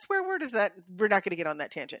 is that a swear word? Is that, we're not going to get on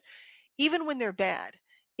that tangent. Even when they're bad,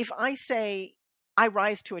 if I say I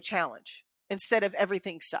rise to a challenge instead of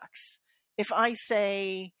everything sucks, if I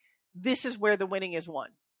say this is where the winning is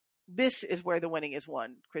won, this is where the winning is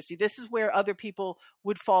won, Christy. This is where other people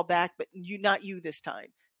would fall back, but not you this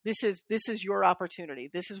time. This is your opportunity.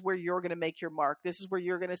 This is where you're going to make your mark. This is where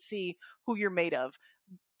you're going to see who you're made of.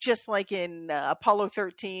 Just like in Apollo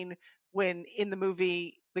 13, when in the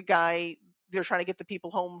movie the guy, they're trying to get the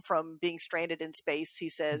people home from being stranded in space, he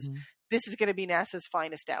says, Mhm. this is going to be NASA's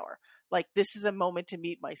finest hour. Like, this is a moment to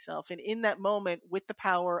meet myself. And in that moment, with the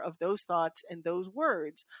power of those thoughts and those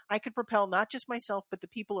words, I could propel not just myself, but the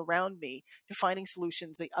people around me to finding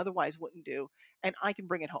solutions they otherwise wouldn't do. And I can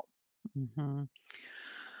bring it home. Mhm.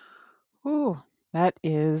 Ooh, that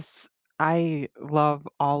is, I love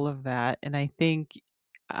all of that. And I think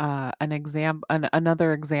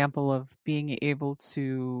another example of being able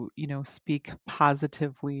to, speak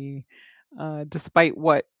positively, despite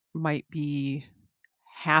what might be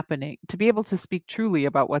happening, to be able to speak truly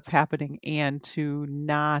about what's happening and to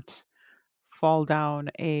not fall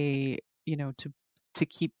down to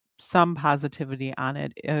keep some positivity on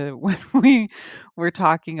it. When we were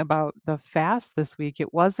talking about the fast this week,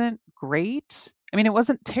 it wasn't great. I mean, it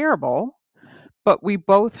wasn't terrible, but we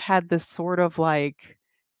both had this sort of like,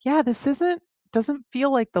 yeah, this doesn't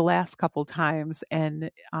feel like the last couple times, and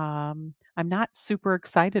I'm not super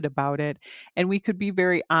excited about it. And we could be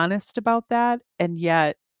very honest about that, and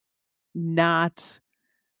yet not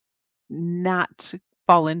not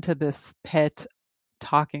fall into this pit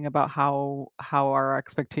talking about how our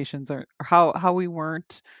expectations are, or how we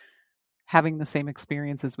weren't having the same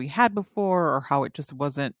experience as we had before, or how it just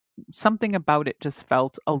wasn't, something about it just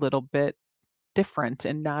felt a little bit different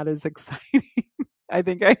and not as exciting. I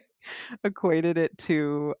think I equated it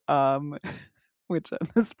to which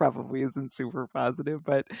this probably isn't super positive,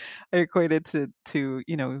 but I equated to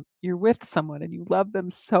you're with someone and you love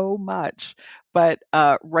them so much, but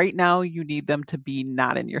right now you need them to be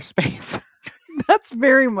not in your space. That's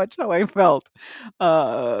very much how I felt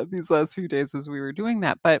these last few days as we were doing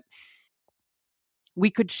that. But we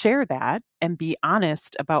could share that and be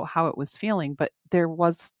honest about how it was feeling, but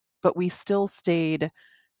we still stayed,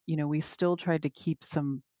 we still tried to keep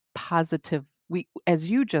some positive, we, as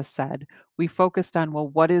you just said, we focused on, well,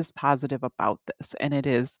 what is positive about this? And it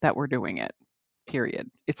is that we're doing it. Period.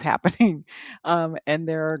 It's happening. And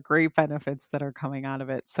there are great benefits that are coming out of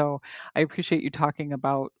it. So I appreciate you talking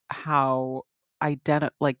about how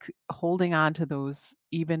like holding on to those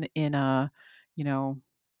even you know,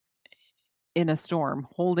 in a storm,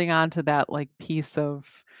 holding on to that like piece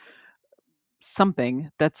of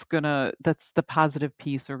something that's the positive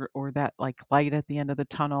piece, or that like light at the end of the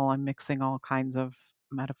tunnel. I'm mixing all kinds of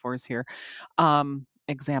metaphors here,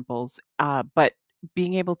 examples, but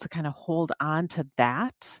being able to kind of hold on to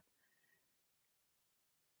that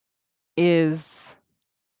is,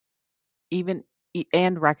 even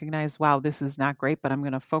and recognize, wow, this is not great, but I'm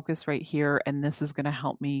going to focus right here and this is going to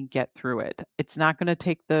help me get through it. It's not going to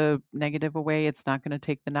take the negative away, it's not going to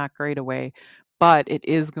take the not great away, but it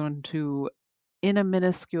is going to, in a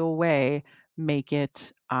minuscule way, make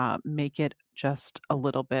it just a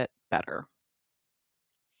little bit better.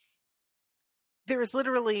 There is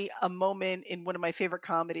literally a moment in one of my favorite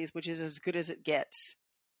comedies, which is As Good as It Gets,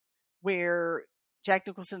 where Jack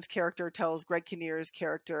Nicholson's character tells Greg Kinnear's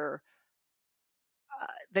character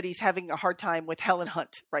that he's having a hard time with Helen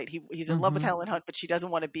Hunt, right? He's in love with Mhm. Helen Hunt, but she doesn't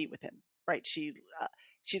want to be with him, right? She's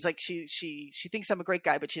like she thinks I'm a great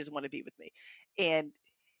guy, but she doesn't want to be with me, and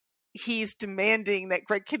he's demanding that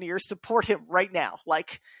Greg Kinnear support him right now.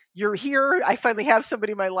 Like, you're here, I finally have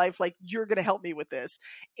somebody in my life, like, you're going to help me with this.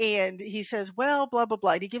 And he says, well, blah blah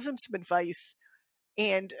blah. And he gives him some advice,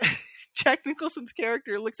 and Jack Nicholson's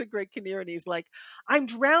character looks at Greg Kinnear and he's like, I'm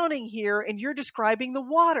drowning here and you're describing the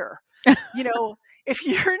water. You know, if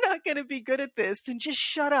you're not going to be good at this, then just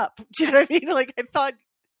shut up. Do you know what I mean? Like, I thought,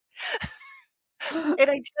 and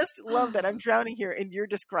I just love that. I'm drowning here and you're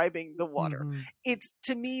describing the water. Mhm. It's,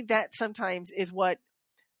 to me, that sometimes is what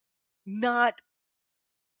not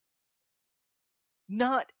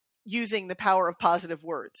not using the power of positive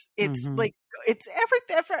words. It's Mhm. like, it's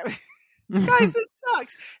everything. Guys, this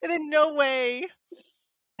sucks. And in no way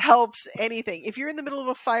helps anything. If you're in the middle of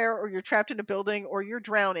a fire or you're trapped in a building or you're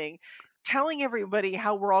drowning, telling everybody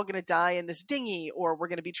how we're all going to die in this dinghy or we're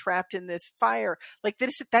going to be trapped in this fire, like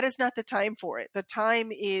this, that is not the time for it. The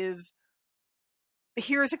time is,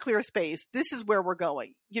 here is a clear space. This is where we're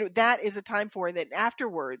going. You know, that is a time for it. And then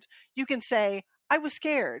afterwards, you can say, I was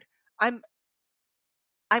scared. I'm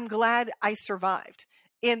I'm glad I survived.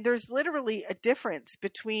 And there's literally a difference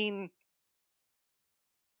between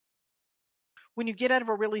when you get out of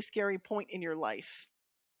a really scary point in your life.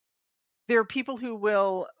 There are people who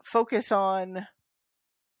will focus on,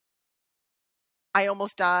 I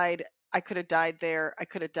almost died. I could have died there. I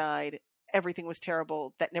could have died. Everything was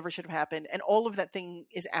terrible. That never should have happened. And all of that thing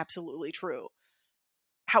is absolutely true.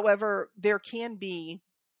 However, there can be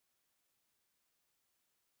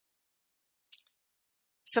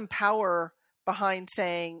some power behind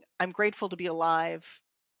saying, I'm grateful to be alive.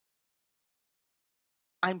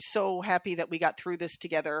 I'm so happy that we got through this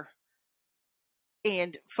together,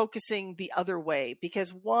 and focusing the other way,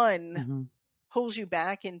 because one Mhm. pulls you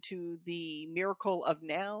back into the miracle of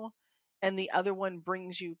now, and the other one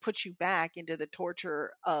puts you back into the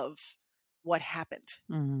torture of what happened.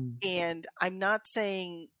 Mhm. And I'm not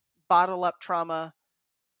saying bottle up trauma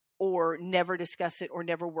or never discuss it or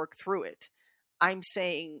never work through it. I'm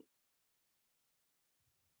saying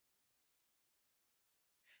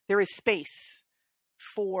there is space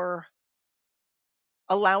for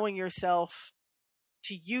allowing yourself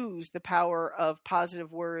to use the power of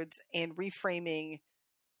positive words and reframing,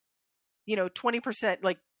 20%,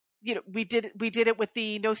 like, we did it with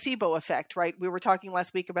the nocebo effect, right? We were talking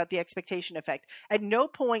last week about the expectation effect. At no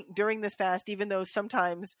point during this fast, even though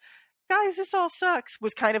sometimes, guys, this all sucks,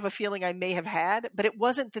 was kind of a feeling I may have had, but it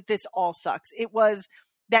wasn't that this all sucks. It was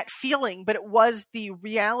that feeling, but it was the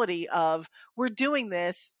reality of, we're doing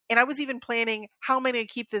this. And I was even planning, how am I going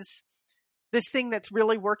to keep this thing that's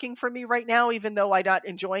really working for me right now, even though I'm not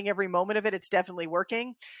enjoying every moment of it, it's definitely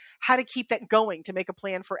working. How to keep that going, to make a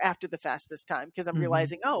plan for after the fast this time, because I'm Mhm.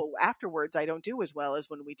 realizing, oh, afterwards I don't do as well as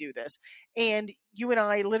when we do this. And you and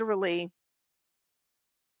I literally,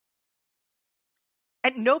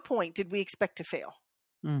 at no point did we expect to fail.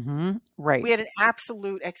 Mhm. We Right. had an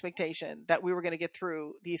absolute expectation that we were going to get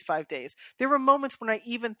through these 5 days. There were moments when I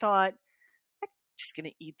even thought, I'm just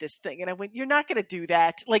going to eat this thing. And I went, you're not going to do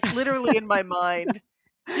that. Like, literally in my mind,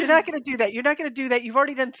 you're not going to do that. You're not going to do that. You've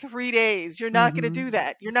already done 3 days. You're not going to do Mhm.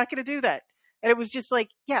 that. You're not going to do that. And it was just like,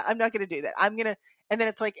 yeah, I'm not going to do that. And then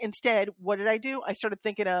it's like, instead, what did I do? I started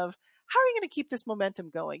thinking of, how are you going to keep this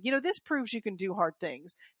momentum going? This proves you can do hard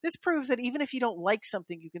things. This proves that even if you don't like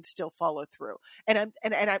something, you can still follow through. And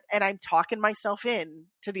I'm talking myself in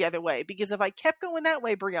to the other way, because if I kept going that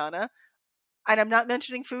way, Brianna, and I'm not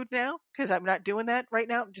mentioning food now because I'm not doing that right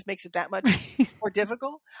now, it just makes it that much more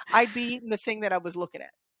difficult. I'd be eating the thing that I was looking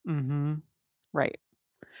at. Mhm. Right.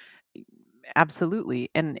 Absolutely.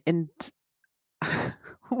 And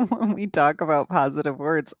when we talk about positive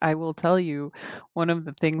words, I will tell you one of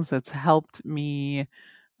the things that's helped me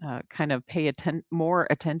kind of pay more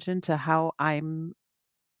attention to how I'm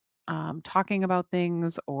talking about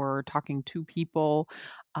things or talking to people.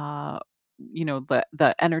 Uh,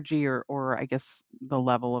 the energy, or I guess the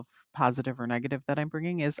level of positive or negative that I'm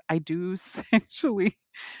bringing, is I do actually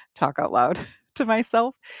talk out loud to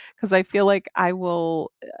myself because I feel like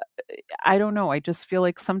I don't know. I just feel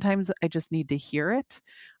like sometimes I just need to hear it,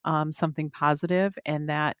 something positive, and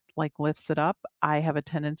that like lifts it up. I have a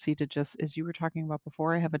tendency to just, as you were talking about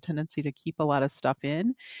before, I have a tendency to keep a lot of stuff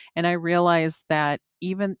in. And I realize that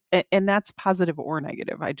and that's positive or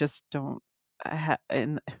negative. I just don't,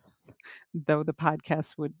 and though the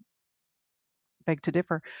podcast would beg to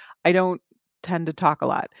differ, I don't tend to talk a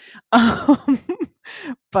lot.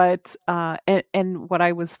 Um, and what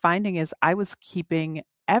I was finding is I was keeping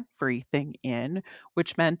everything in,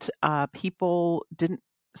 which meant people didn't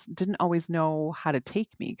always know how to take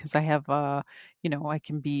me because I have I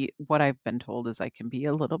can be what I've been told is I can be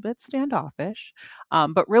a little bit standoffish,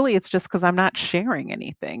 but really it's just because I'm not sharing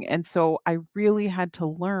anything, and so I really had to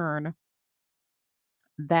learn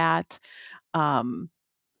that um,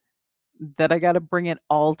 that I got to bring it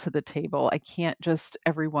all to the table. I can't just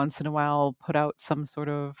every once in a while put out some sort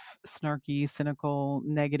of snarky, cynical,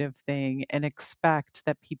 negative thing and expect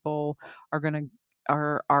that people are going to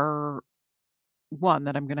are one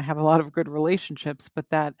that I'm going to have a lot of good relationships, but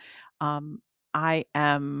that um, I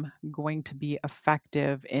am going to be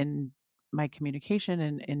effective in my communication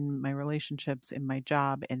and in my relationships, in my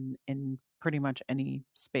job, in pretty much any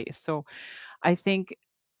space. So I think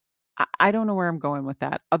I don't know where I'm going with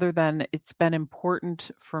that, other than it's been important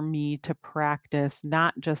for me to practice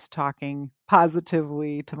not just talking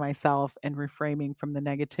positively to myself and reframing from the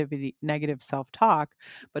negative self talk,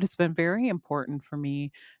 but it's been very important for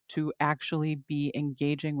me to actually be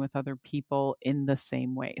engaging with other people in the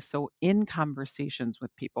same way. So, in conversations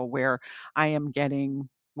with people where I am getting,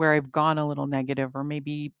 where I've gone a little negative or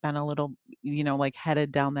maybe been a little, like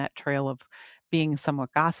headed down that trail of being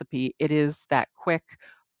somewhat gossipy, it is that quick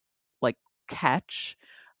like catch,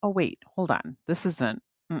 oh wait, hold on, this isn't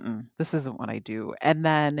what I do, and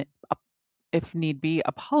then if need be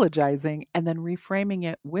apologizing and then reframing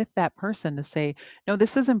it with that person to say, no,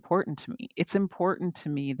 this is important to me. It's important to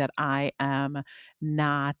me that I am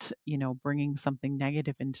not, bringing something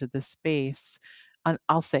negative into the space.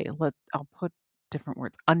 I'll say, I'll put different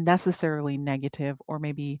words, unnecessarily negative, or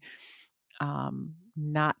maybe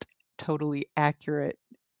not totally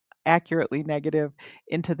accurately negative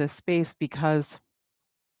into this space, because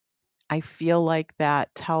I feel like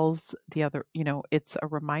that tells the other, it's a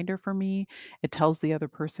reminder for me. It tells the other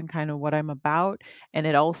person kind of what I'm about, and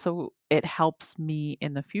it helps me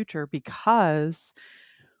in the future because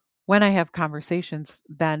when I have conversations,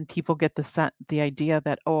 then people get the idea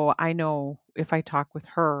that, oh, I know if I talk with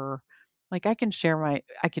her, like I can share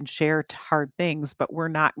hard things, but we're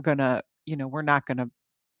not gonna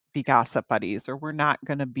be gossip buddies, or we're not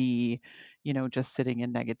going to be, just sitting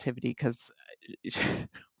in negativity, because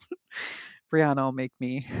Brianna will make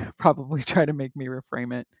me probably try to make me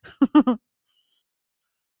reframe it.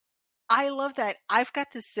 I love that. I've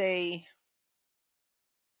got to say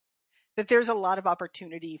that there's a lot of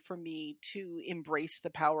opportunity for me to embrace the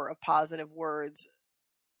power of positive words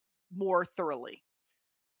more thoroughly.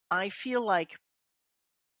 I feel like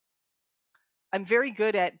I'm very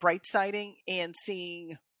good at bright siding and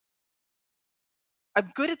seeing.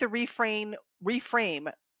 I'm good at the reframe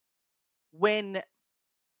when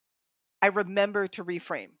I remember to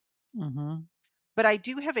reframe. Hmm. But I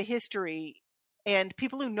do have a history, and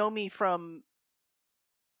people who know me from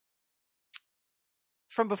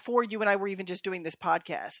before you and I were even just doing this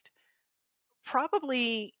podcast,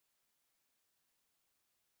 probably,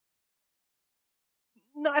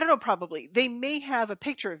 no, I don't know, probably they may have a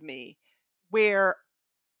picture of me where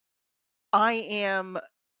I am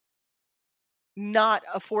not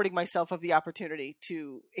affording myself of the opportunity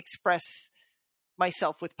to express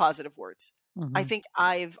myself with positive words. I Hmm. think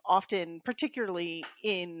I've often, particularly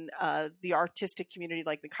in the artistic community,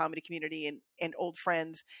 like the comedy community and old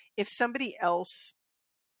friends, if somebody else,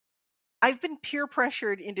 I've been peer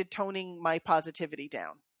pressured into toning my positivity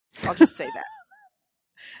down. I'll just say that.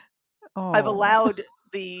 I've Oh. allowed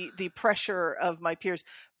the pressure of my peers,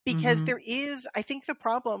 because Hmm. there is, I think, the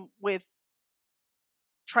problem with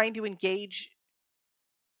trying to engage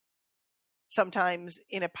sometimes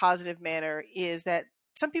in a positive manner is that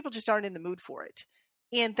some people just aren't in the mood for it.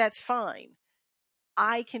 And that's fine.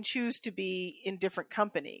 I can choose to be in different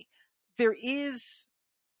company. There is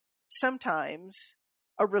sometimes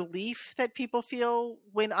a relief that people feel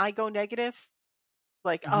when I go negative,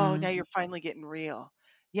 like, oh, now Hmm. you're finally getting real.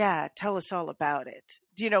 Yeah, tell us all about it.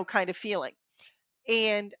 Kind of feeling.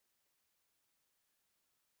 And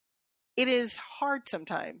it is hard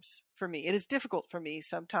sometimes for me. It is difficult for me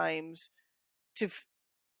sometimes to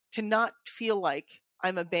to not feel like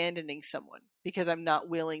I'm abandoning someone because I'm not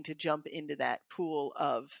willing to jump into that pool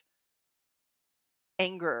of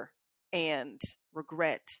anger and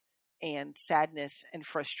regret and sadness and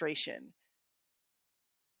frustration,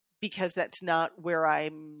 because that's not where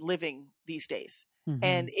I'm living these days. Mm-hmm.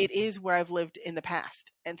 And it is where I've lived in the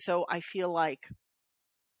past. And so I feel like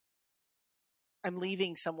I'm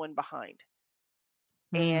leaving someone behind.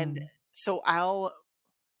 And Mm. so I'll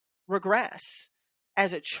regress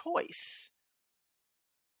as a choice,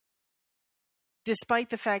 despite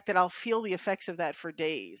the fact that I'll feel the effects of that for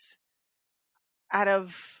days, out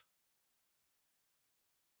of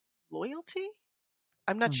loyalty.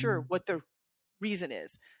 I'm not Mm-hmm. sure what the reason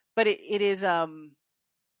is, but it is a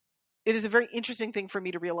very interesting thing for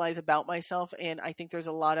me to realize about myself, and I think there's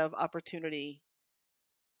a lot of opportunity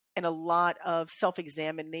and a lot of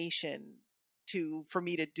self-examination for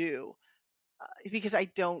me to do, because I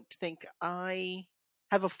don't think I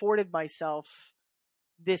have afforded myself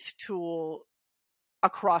this tool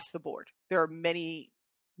across the board. There are many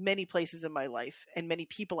places in my life and many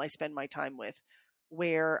people I spend my time with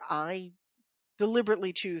where I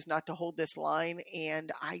deliberately choose not to hold this line, and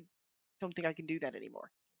I don't think I can do that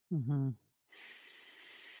anymore. Mm-hmm.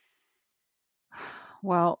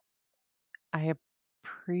 Well, I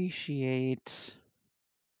appreciate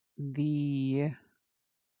the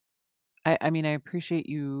I mean, I appreciate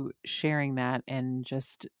you sharing that and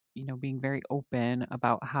just, being very open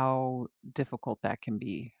about how difficult that can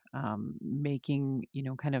be. Making,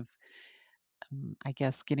 kind of, I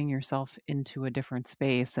guess, getting yourself into a different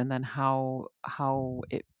space, and then how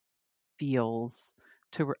it feels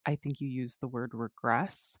to, I think you used the word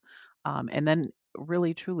regress, and then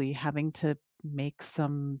really truly having to make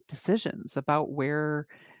some decisions about where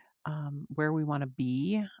we want to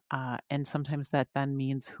be. And sometimes that then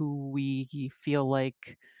means who we feel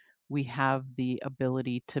like we have the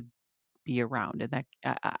ability to be around. And that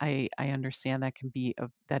I understand that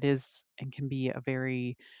that is and can be a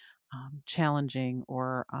very challenging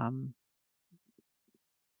or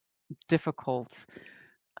difficult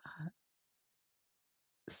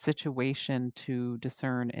situation to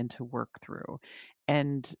discern and to work through.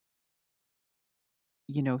 And,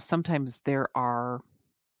 sometimes there are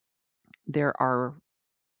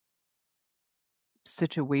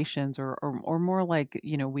situations or more like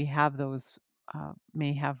we have those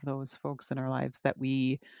may have those folks in our lives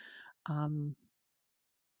um,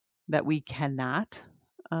 that we cannot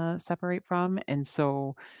separate from, and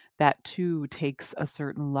so that too takes a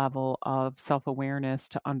certain level of self-awareness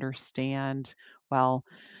to understand, well,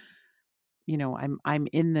 I'm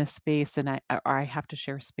in this space, and I have to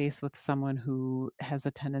share space with someone who has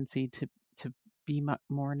a tendency to be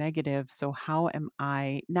more negative. So how am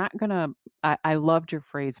I not gonna? I loved your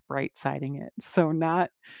phrase, bright siding it. So not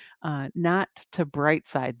to bright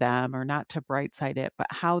side them or not to bright side it, but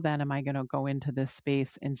how then am I going to go into this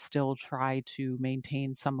space and still try to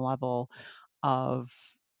maintain some level of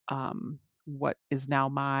what is now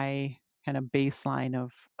my kind of baseline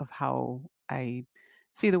of how I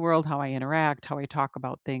see the world, how I interact, how I talk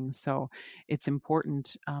about things. So it's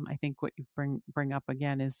important. I think what you bring up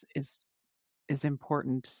again is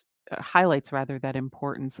important. Highlights rather that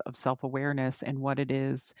importance of self awareness and what it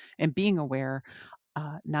is, and being aware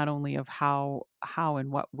not only of how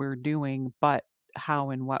and what we're doing, but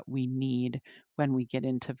how and what we need when we get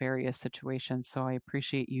into various situations. So I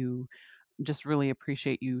appreciate you, just really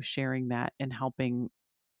appreciate you sharing that and helping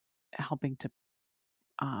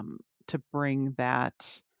to bring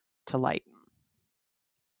that to light.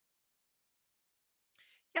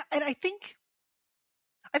 Yeah, and I think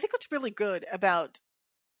what's really good about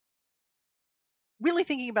really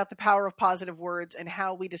thinking about the power of positive words and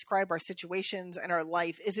how we describe our situations and our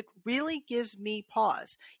life is it really gives me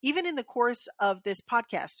pause. Even in the course of this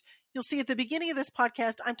podcast, you'll see at the beginning of this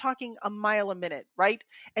podcast, I'm talking a mile a minute, right?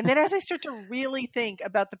 And then as I start to really think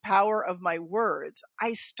about the power of my words,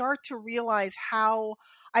 I start to realize how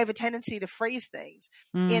I have a tendency to phrase things.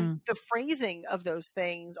 And Mm. the phrasing of those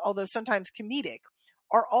things, although sometimes comedic,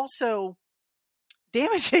 are also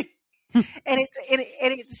damaging. And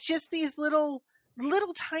it's just these little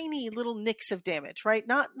tiny little nicks of damage, right?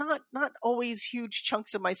 Not always huge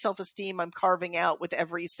chunks of my self-esteem I'm carving out with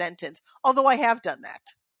every sentence, although I have done that.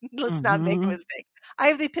 Let's not make a Hmm. mistake. I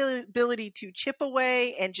have the ability to chip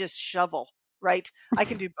away and just shovel, right? I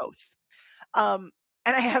can do both.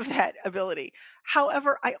 And I have that ability.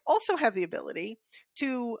 However, I also have the ability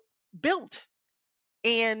to build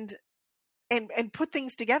and and put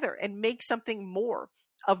things together and make something more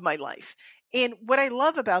of my life. And what I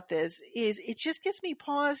love about this is it just gives me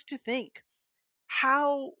pause to think,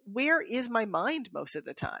 where is my mind most of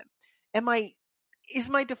the time? Am I is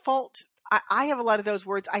my default I have a lot of those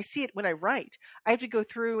words. I see it when I write. I have to go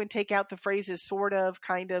through and take out the phrases sort of,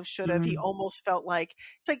 kind of, should have. He Mm, almost felt like.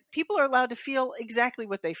 It's like people are allowed to feel exactly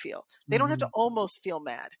what they feel. They don't have to mhm, almost feel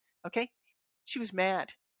mad. Okay? She was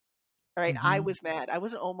mad. All right. I mhm, was mad. I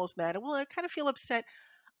wasn't almost mad. Well, I kind of feel upset.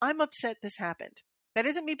 I'm upset this happened. That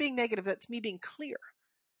isn't me being negative. That's me being clear.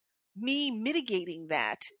 Me mitigating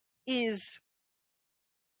that is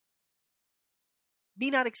me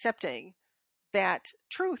not accepting that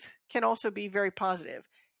truth can also be very positive.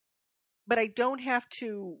 But I don't have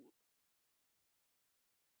to,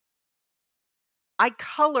 I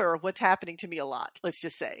color what's happening to me a lot, let's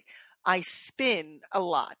just say. I spin a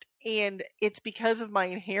lot. And it's because of my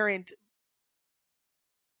inherent,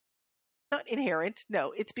 not inherent,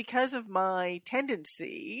 no, it's because of my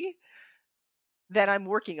tendency that I'm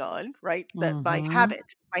working on, right? That mhm, my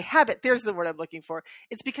habit, there's the word I'm looking for.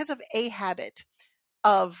 It's because of a habit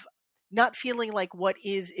of not feeling like what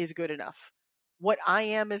is good enough. What I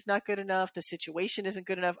am is not good enough. The situation isn't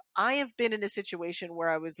good enough. I have been in a situation where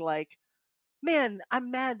I was like, man,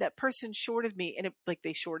 I'm mad that person shorted me. And like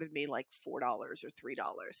they shorted me like $4 or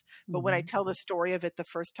 $3. But when I mhm, tell the story of it the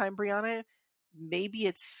first time, Brianna, maybe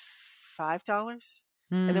it's $5.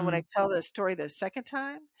 And then when I mm, tell the story the second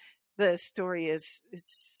time, the story is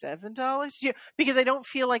it's $7. Yeah, because I don't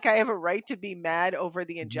feel like I have a right to be mad over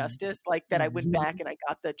the mhm, injustice, like that I went back mhm, and I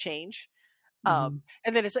got the change. mhm,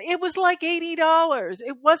 And then it's like, it was like $80.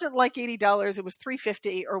 It wasn't like $80. It was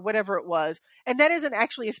 350 or whatever it was. And that isn't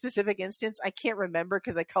actually a specific instance. I can't remember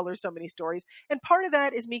because I color so many stories. And part of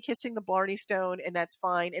that is me kissing the Blarney Stone, and that's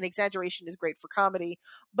fine. And exaggeration is great for comedy.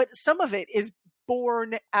 But some of it is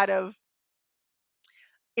born out of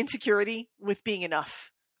insecurity with being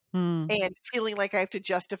enough mm, and feeling like I have to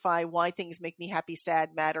justify why things make me happy,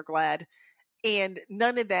 sad, mad, or glad. And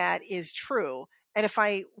none of that is true. And if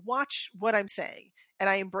I watch what I'm saying and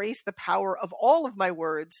I embrace the power of all of my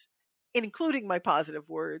words, including my positive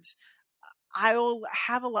words, I'll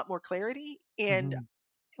have a lot more clarity. And mhm.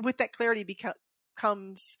 with that clarity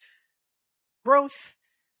comes growth,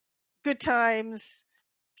 good times,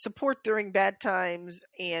 support during bad times.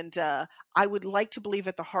 And I would like to believe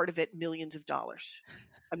at the heart of it, millions of dollars.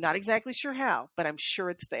 I'm not exactly sure how, but I'm sure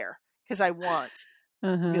it's there because I want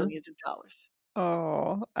Uh-huh. millions of dollars.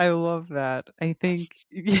 Oh, I love that. I think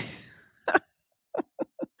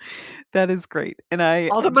that is great. And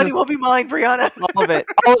I All the money just will be mine, Brianna. all of it,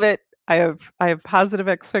 all of it. I have positive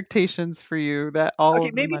expectations for you that all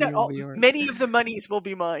Okay, of the maybe not money will all. be yours. Many of the monies will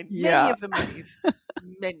be mine. Many Yeah. of the monies.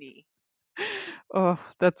 Many. Oh,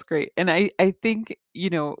 that's great. And I think,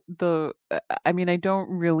 I mean, I don't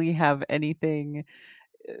really have anything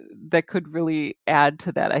that could really add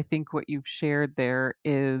to that. I think what you've shared there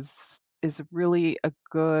is really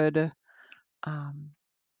um,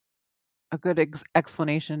 a good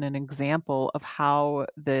explanation and example of how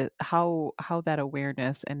that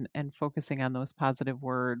awareness and focusing on those positive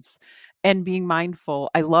words and being mindful.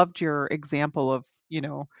 I loved your example of,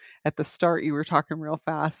 at the start you were talking real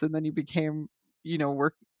fast and then you became,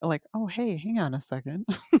 work like, oh, hey, hang on a second.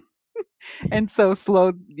 And so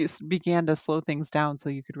began to slow things down so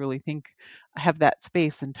you could really have that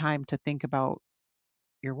space and time to think about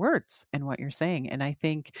your words and what you're saying. And I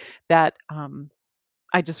think that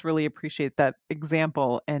I just really appreciate that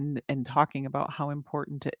example and talking about how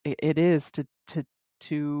important it is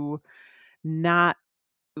to not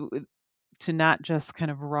to not just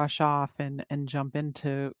kind of rush off and jump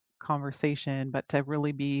into conversation, but to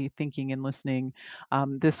really be thinking and listening.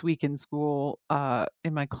 This week in school,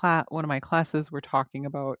 in my class, one of my classes, we're talking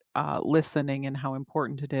about listening and how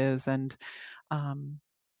important it is, and um,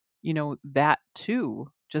 that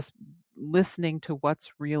too, just listening to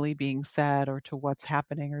what's really being said or to what's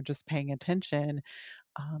happening or just paying attention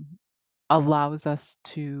um, allows us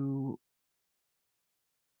to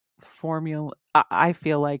formula. I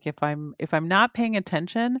feel like if I'm not paying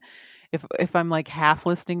attention, if I'm like half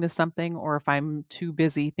listening to something or if I'm too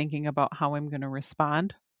busy thinking about how I'm going to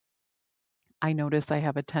respond, I notice I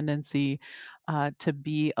have a tendency to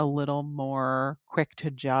be a little more quick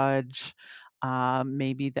to judge.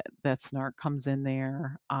 Maybe that snark comes in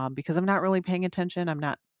there because I'm not really paying attention. I'm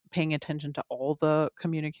not paying attention to all the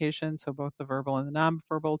communication, so both the verbal and the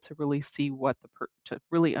nonverbal, to really see to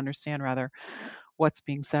really understand rather what's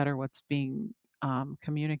being said or what's being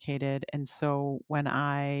communicated. And so when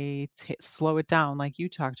I slow it down, like you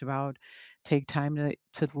talked about, take time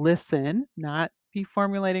to listen, not be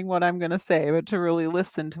formulating what I'm going to say, but to really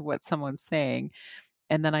listen to what someone's saying,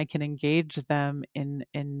 and then I can engage them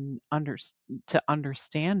to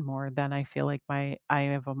understand more. Then I feel like I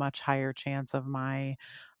have a much higher chance of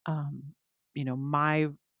um, my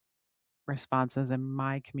responses and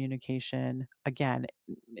my communication, again,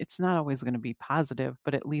 it's not always going to be positive,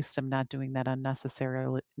 but at least I'm not doing that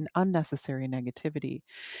unnecessary negativity.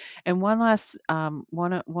 And one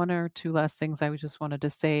or two last things I just wanted to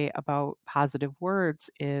say about positive words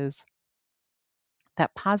is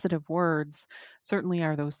that positive words certainly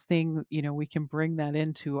are those things, we can bring that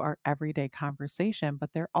into our everyday conversation, but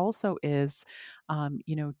there also is,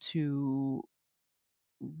 to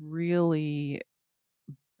really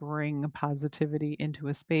bring positivity into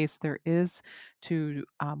a space, there is to,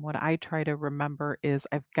 what I try to remember is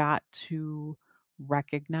I've got to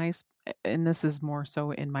recognize, and this is more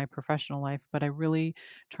so in my professional life, but I really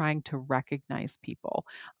trying to recognize people,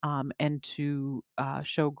 and to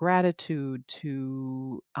show gratitude,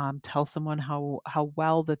 to tell someone how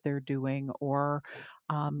well that they're doing, or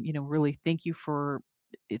really thank you for,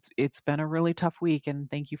 it's been a really tough week and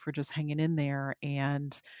thank you for just hanging in there,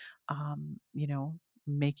 and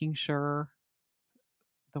making sure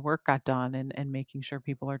the work got done, and making sure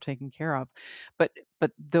people are taken care of. But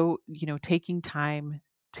though, taking time,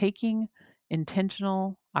 taking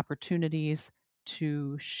intentional opportunities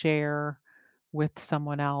to share with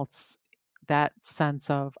someone else that sense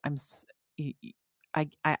of I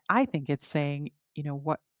think it's saying,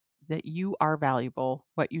 what, that you are valuable,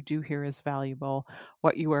 what you do here is valuable,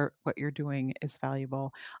 what you're doing is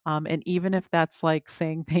valuable. And even if that's like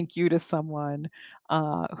saying thank you to someone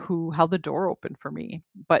who held the door open for me,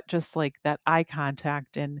 but just like that eye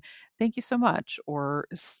contact and thank you so much, or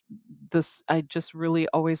this, I just really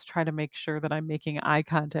always try to make sure that I'm making eye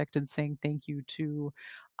contact and saying thank you to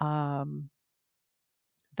um,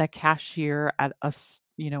 the cashier at at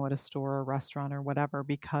a store or restaurant or whatever,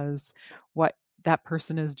 because what that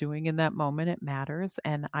person is doing in that moment, it matters,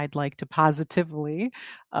 and I'd like to positively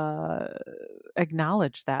uh,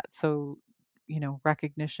 acknowledge that. So,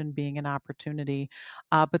 recognition being an opportunity.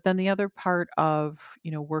 But then the other part of,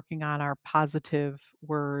 working on our positive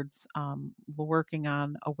words, working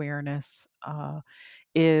on awareness,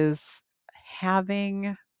 is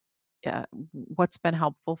having, what's been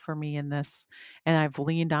helpful for me in this, and I've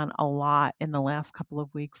leaned on a lot in the last couple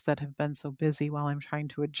of weeks that have been so busy while I'm trying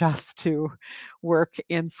to adjust to work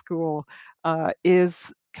and school,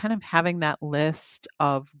 is kind of having that list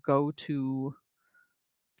of go to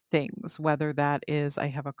things, whether that is I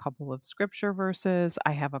have a couple of scripture verses,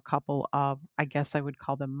 I have a couple of, I guess I would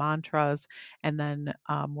call them mantras, and then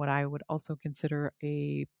what I would also consider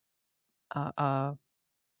a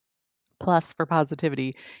plus for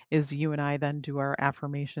positivity is you and I then do our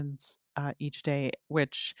affirmations each day,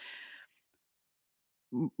 which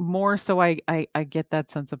more so I get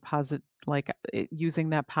that sense of positive, like using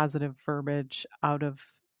that positive verbiage out of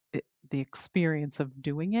the experience of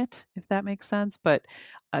doing it, if that makes sense. But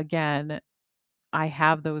again, I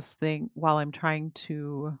have those things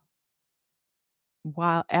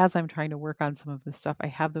while as I'm trying to work on some of this stuff, I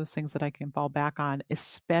have those things that I can fall back on,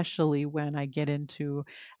 especially when I get into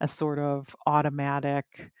a sort of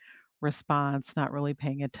automatic response, not really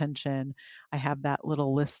paying attention. I have that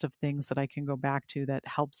little list of things that I can go back to that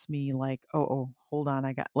helps me, like, oh, hold on,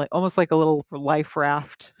 I got like almost like a little life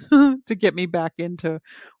raft to get me back into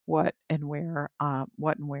what and where I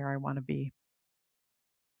want to be.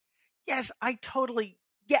 Yes, I totally,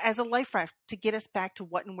 yeah, as a life raft to get us back to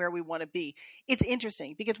what and where we want to be. It's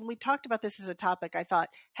interesting because when we talked about this as a topic, I thought,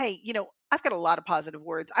 hey, I've got a lot of positive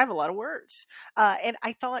words. I have a lot of words. And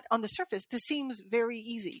I thought on the surface, this seems very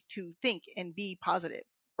easy to think and be positive,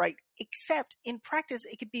 right? Except in practice,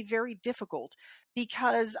 it could be very difficult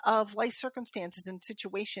because of life circumstances and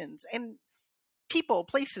situations and people,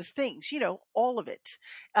 places, things, all of it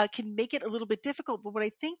can make it a little bit difficult. But what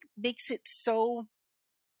I think makes it so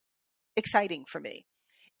exciting for me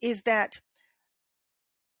is that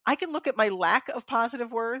I can look at my lack of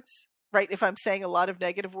positive words, right? If I'm saying a lot of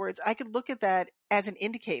negative words, I can look at that as an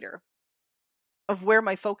indicator of where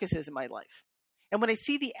my focus is in my life. And when I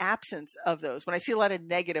see the absence of those, when I see a lot of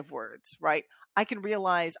negative words, right, I can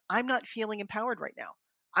realize I'm not feeling empowered right now.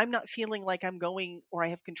 I'm not feeling like I'm going or I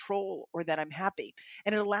have control or that I'm happy.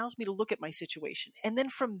 And it allows me to look at my situation. And then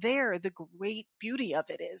from there, the great beauty of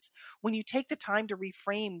it is when you take the time to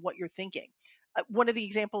reframe what you're thinking. One of the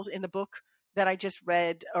examples in the book that I just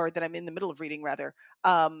read, or that I'm in the middle of reading rather,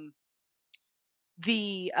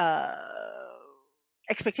 the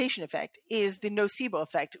expectation effect is the nocebo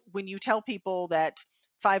effect. When you tell people that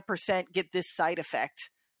 5% get this side effect,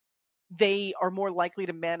 they are more likely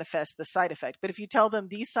to manifest the side effect. But if you tell them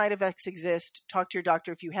these side effects exist, talk to your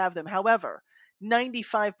doctor if you have them. However,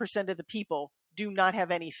 95% of the people do not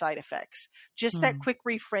have any side effects. Just that Hmm. quick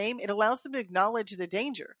reframe, it allows them to acknowledge the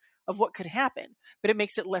danger of what could happen, but it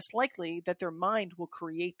makes it less likely that their mind will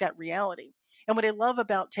create that reality. And what I love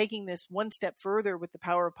about taking this one step further with the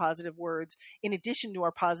power of positive words, in addition to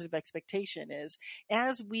our positive expectation, is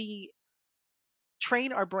as we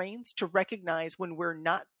train our brains to recognize when we're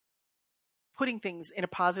not putting things in a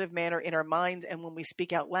positive manner in our minds and when we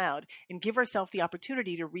speak out loud, and give ourselves the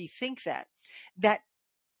opportunity to rethink that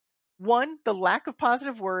one, the lack of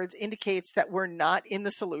positive words indicates that we're not in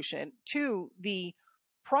the solution. Two, the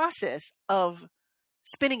process of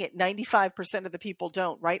spinning it 95% of the people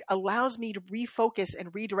don't, right, allows me to refocus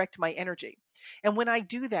and redirect my energy. And when I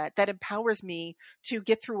do that, that empowers me to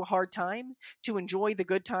get through a hard time, to enjoy the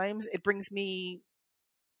good times. It brings me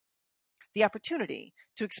the opportunity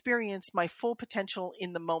to experience my full potential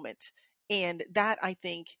in the moment. And that, I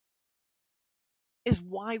think, is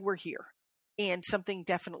why we're here, and something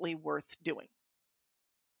definitely worth doing.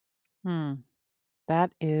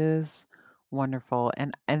 That is wonderful.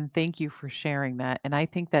 And thank you for sharing that. And I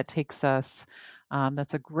think that takes us,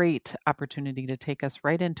 that's a great opportunity to take us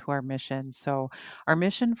right into our mission. So our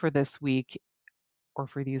mission for this week, or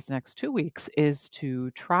for these next 2 weeks, is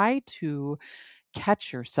to try to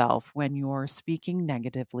catch yourself when you're speaking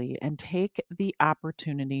negatively and take the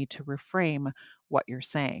opportunity to reframe what you're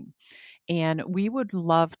saying. And we would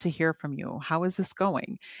love to hear from you. How is this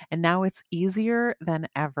going? And now it's easier than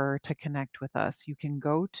ever to connect with us. You can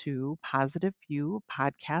go to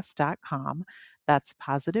positiveviewpodcast.com. That's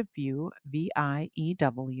positiveview,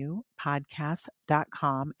 VIEW,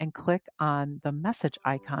 podcast.com, and click on the message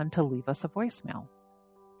icon to leave us a voicemail.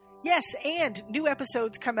 Yes, and new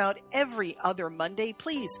episodes come out every other Monday.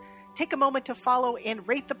 Please take a moment to follow and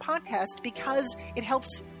rate the podcast because it helps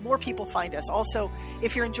more people find us. Also,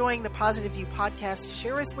 if you're enjoying the Positive View podcast,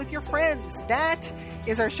 share us with your friends. That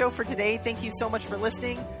is our show for today. Thank you so much for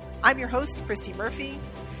listening. I'm your host, Christy Murphy.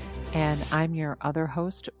 And I'm your other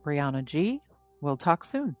host, Brianna G. We'll talk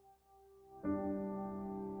soon.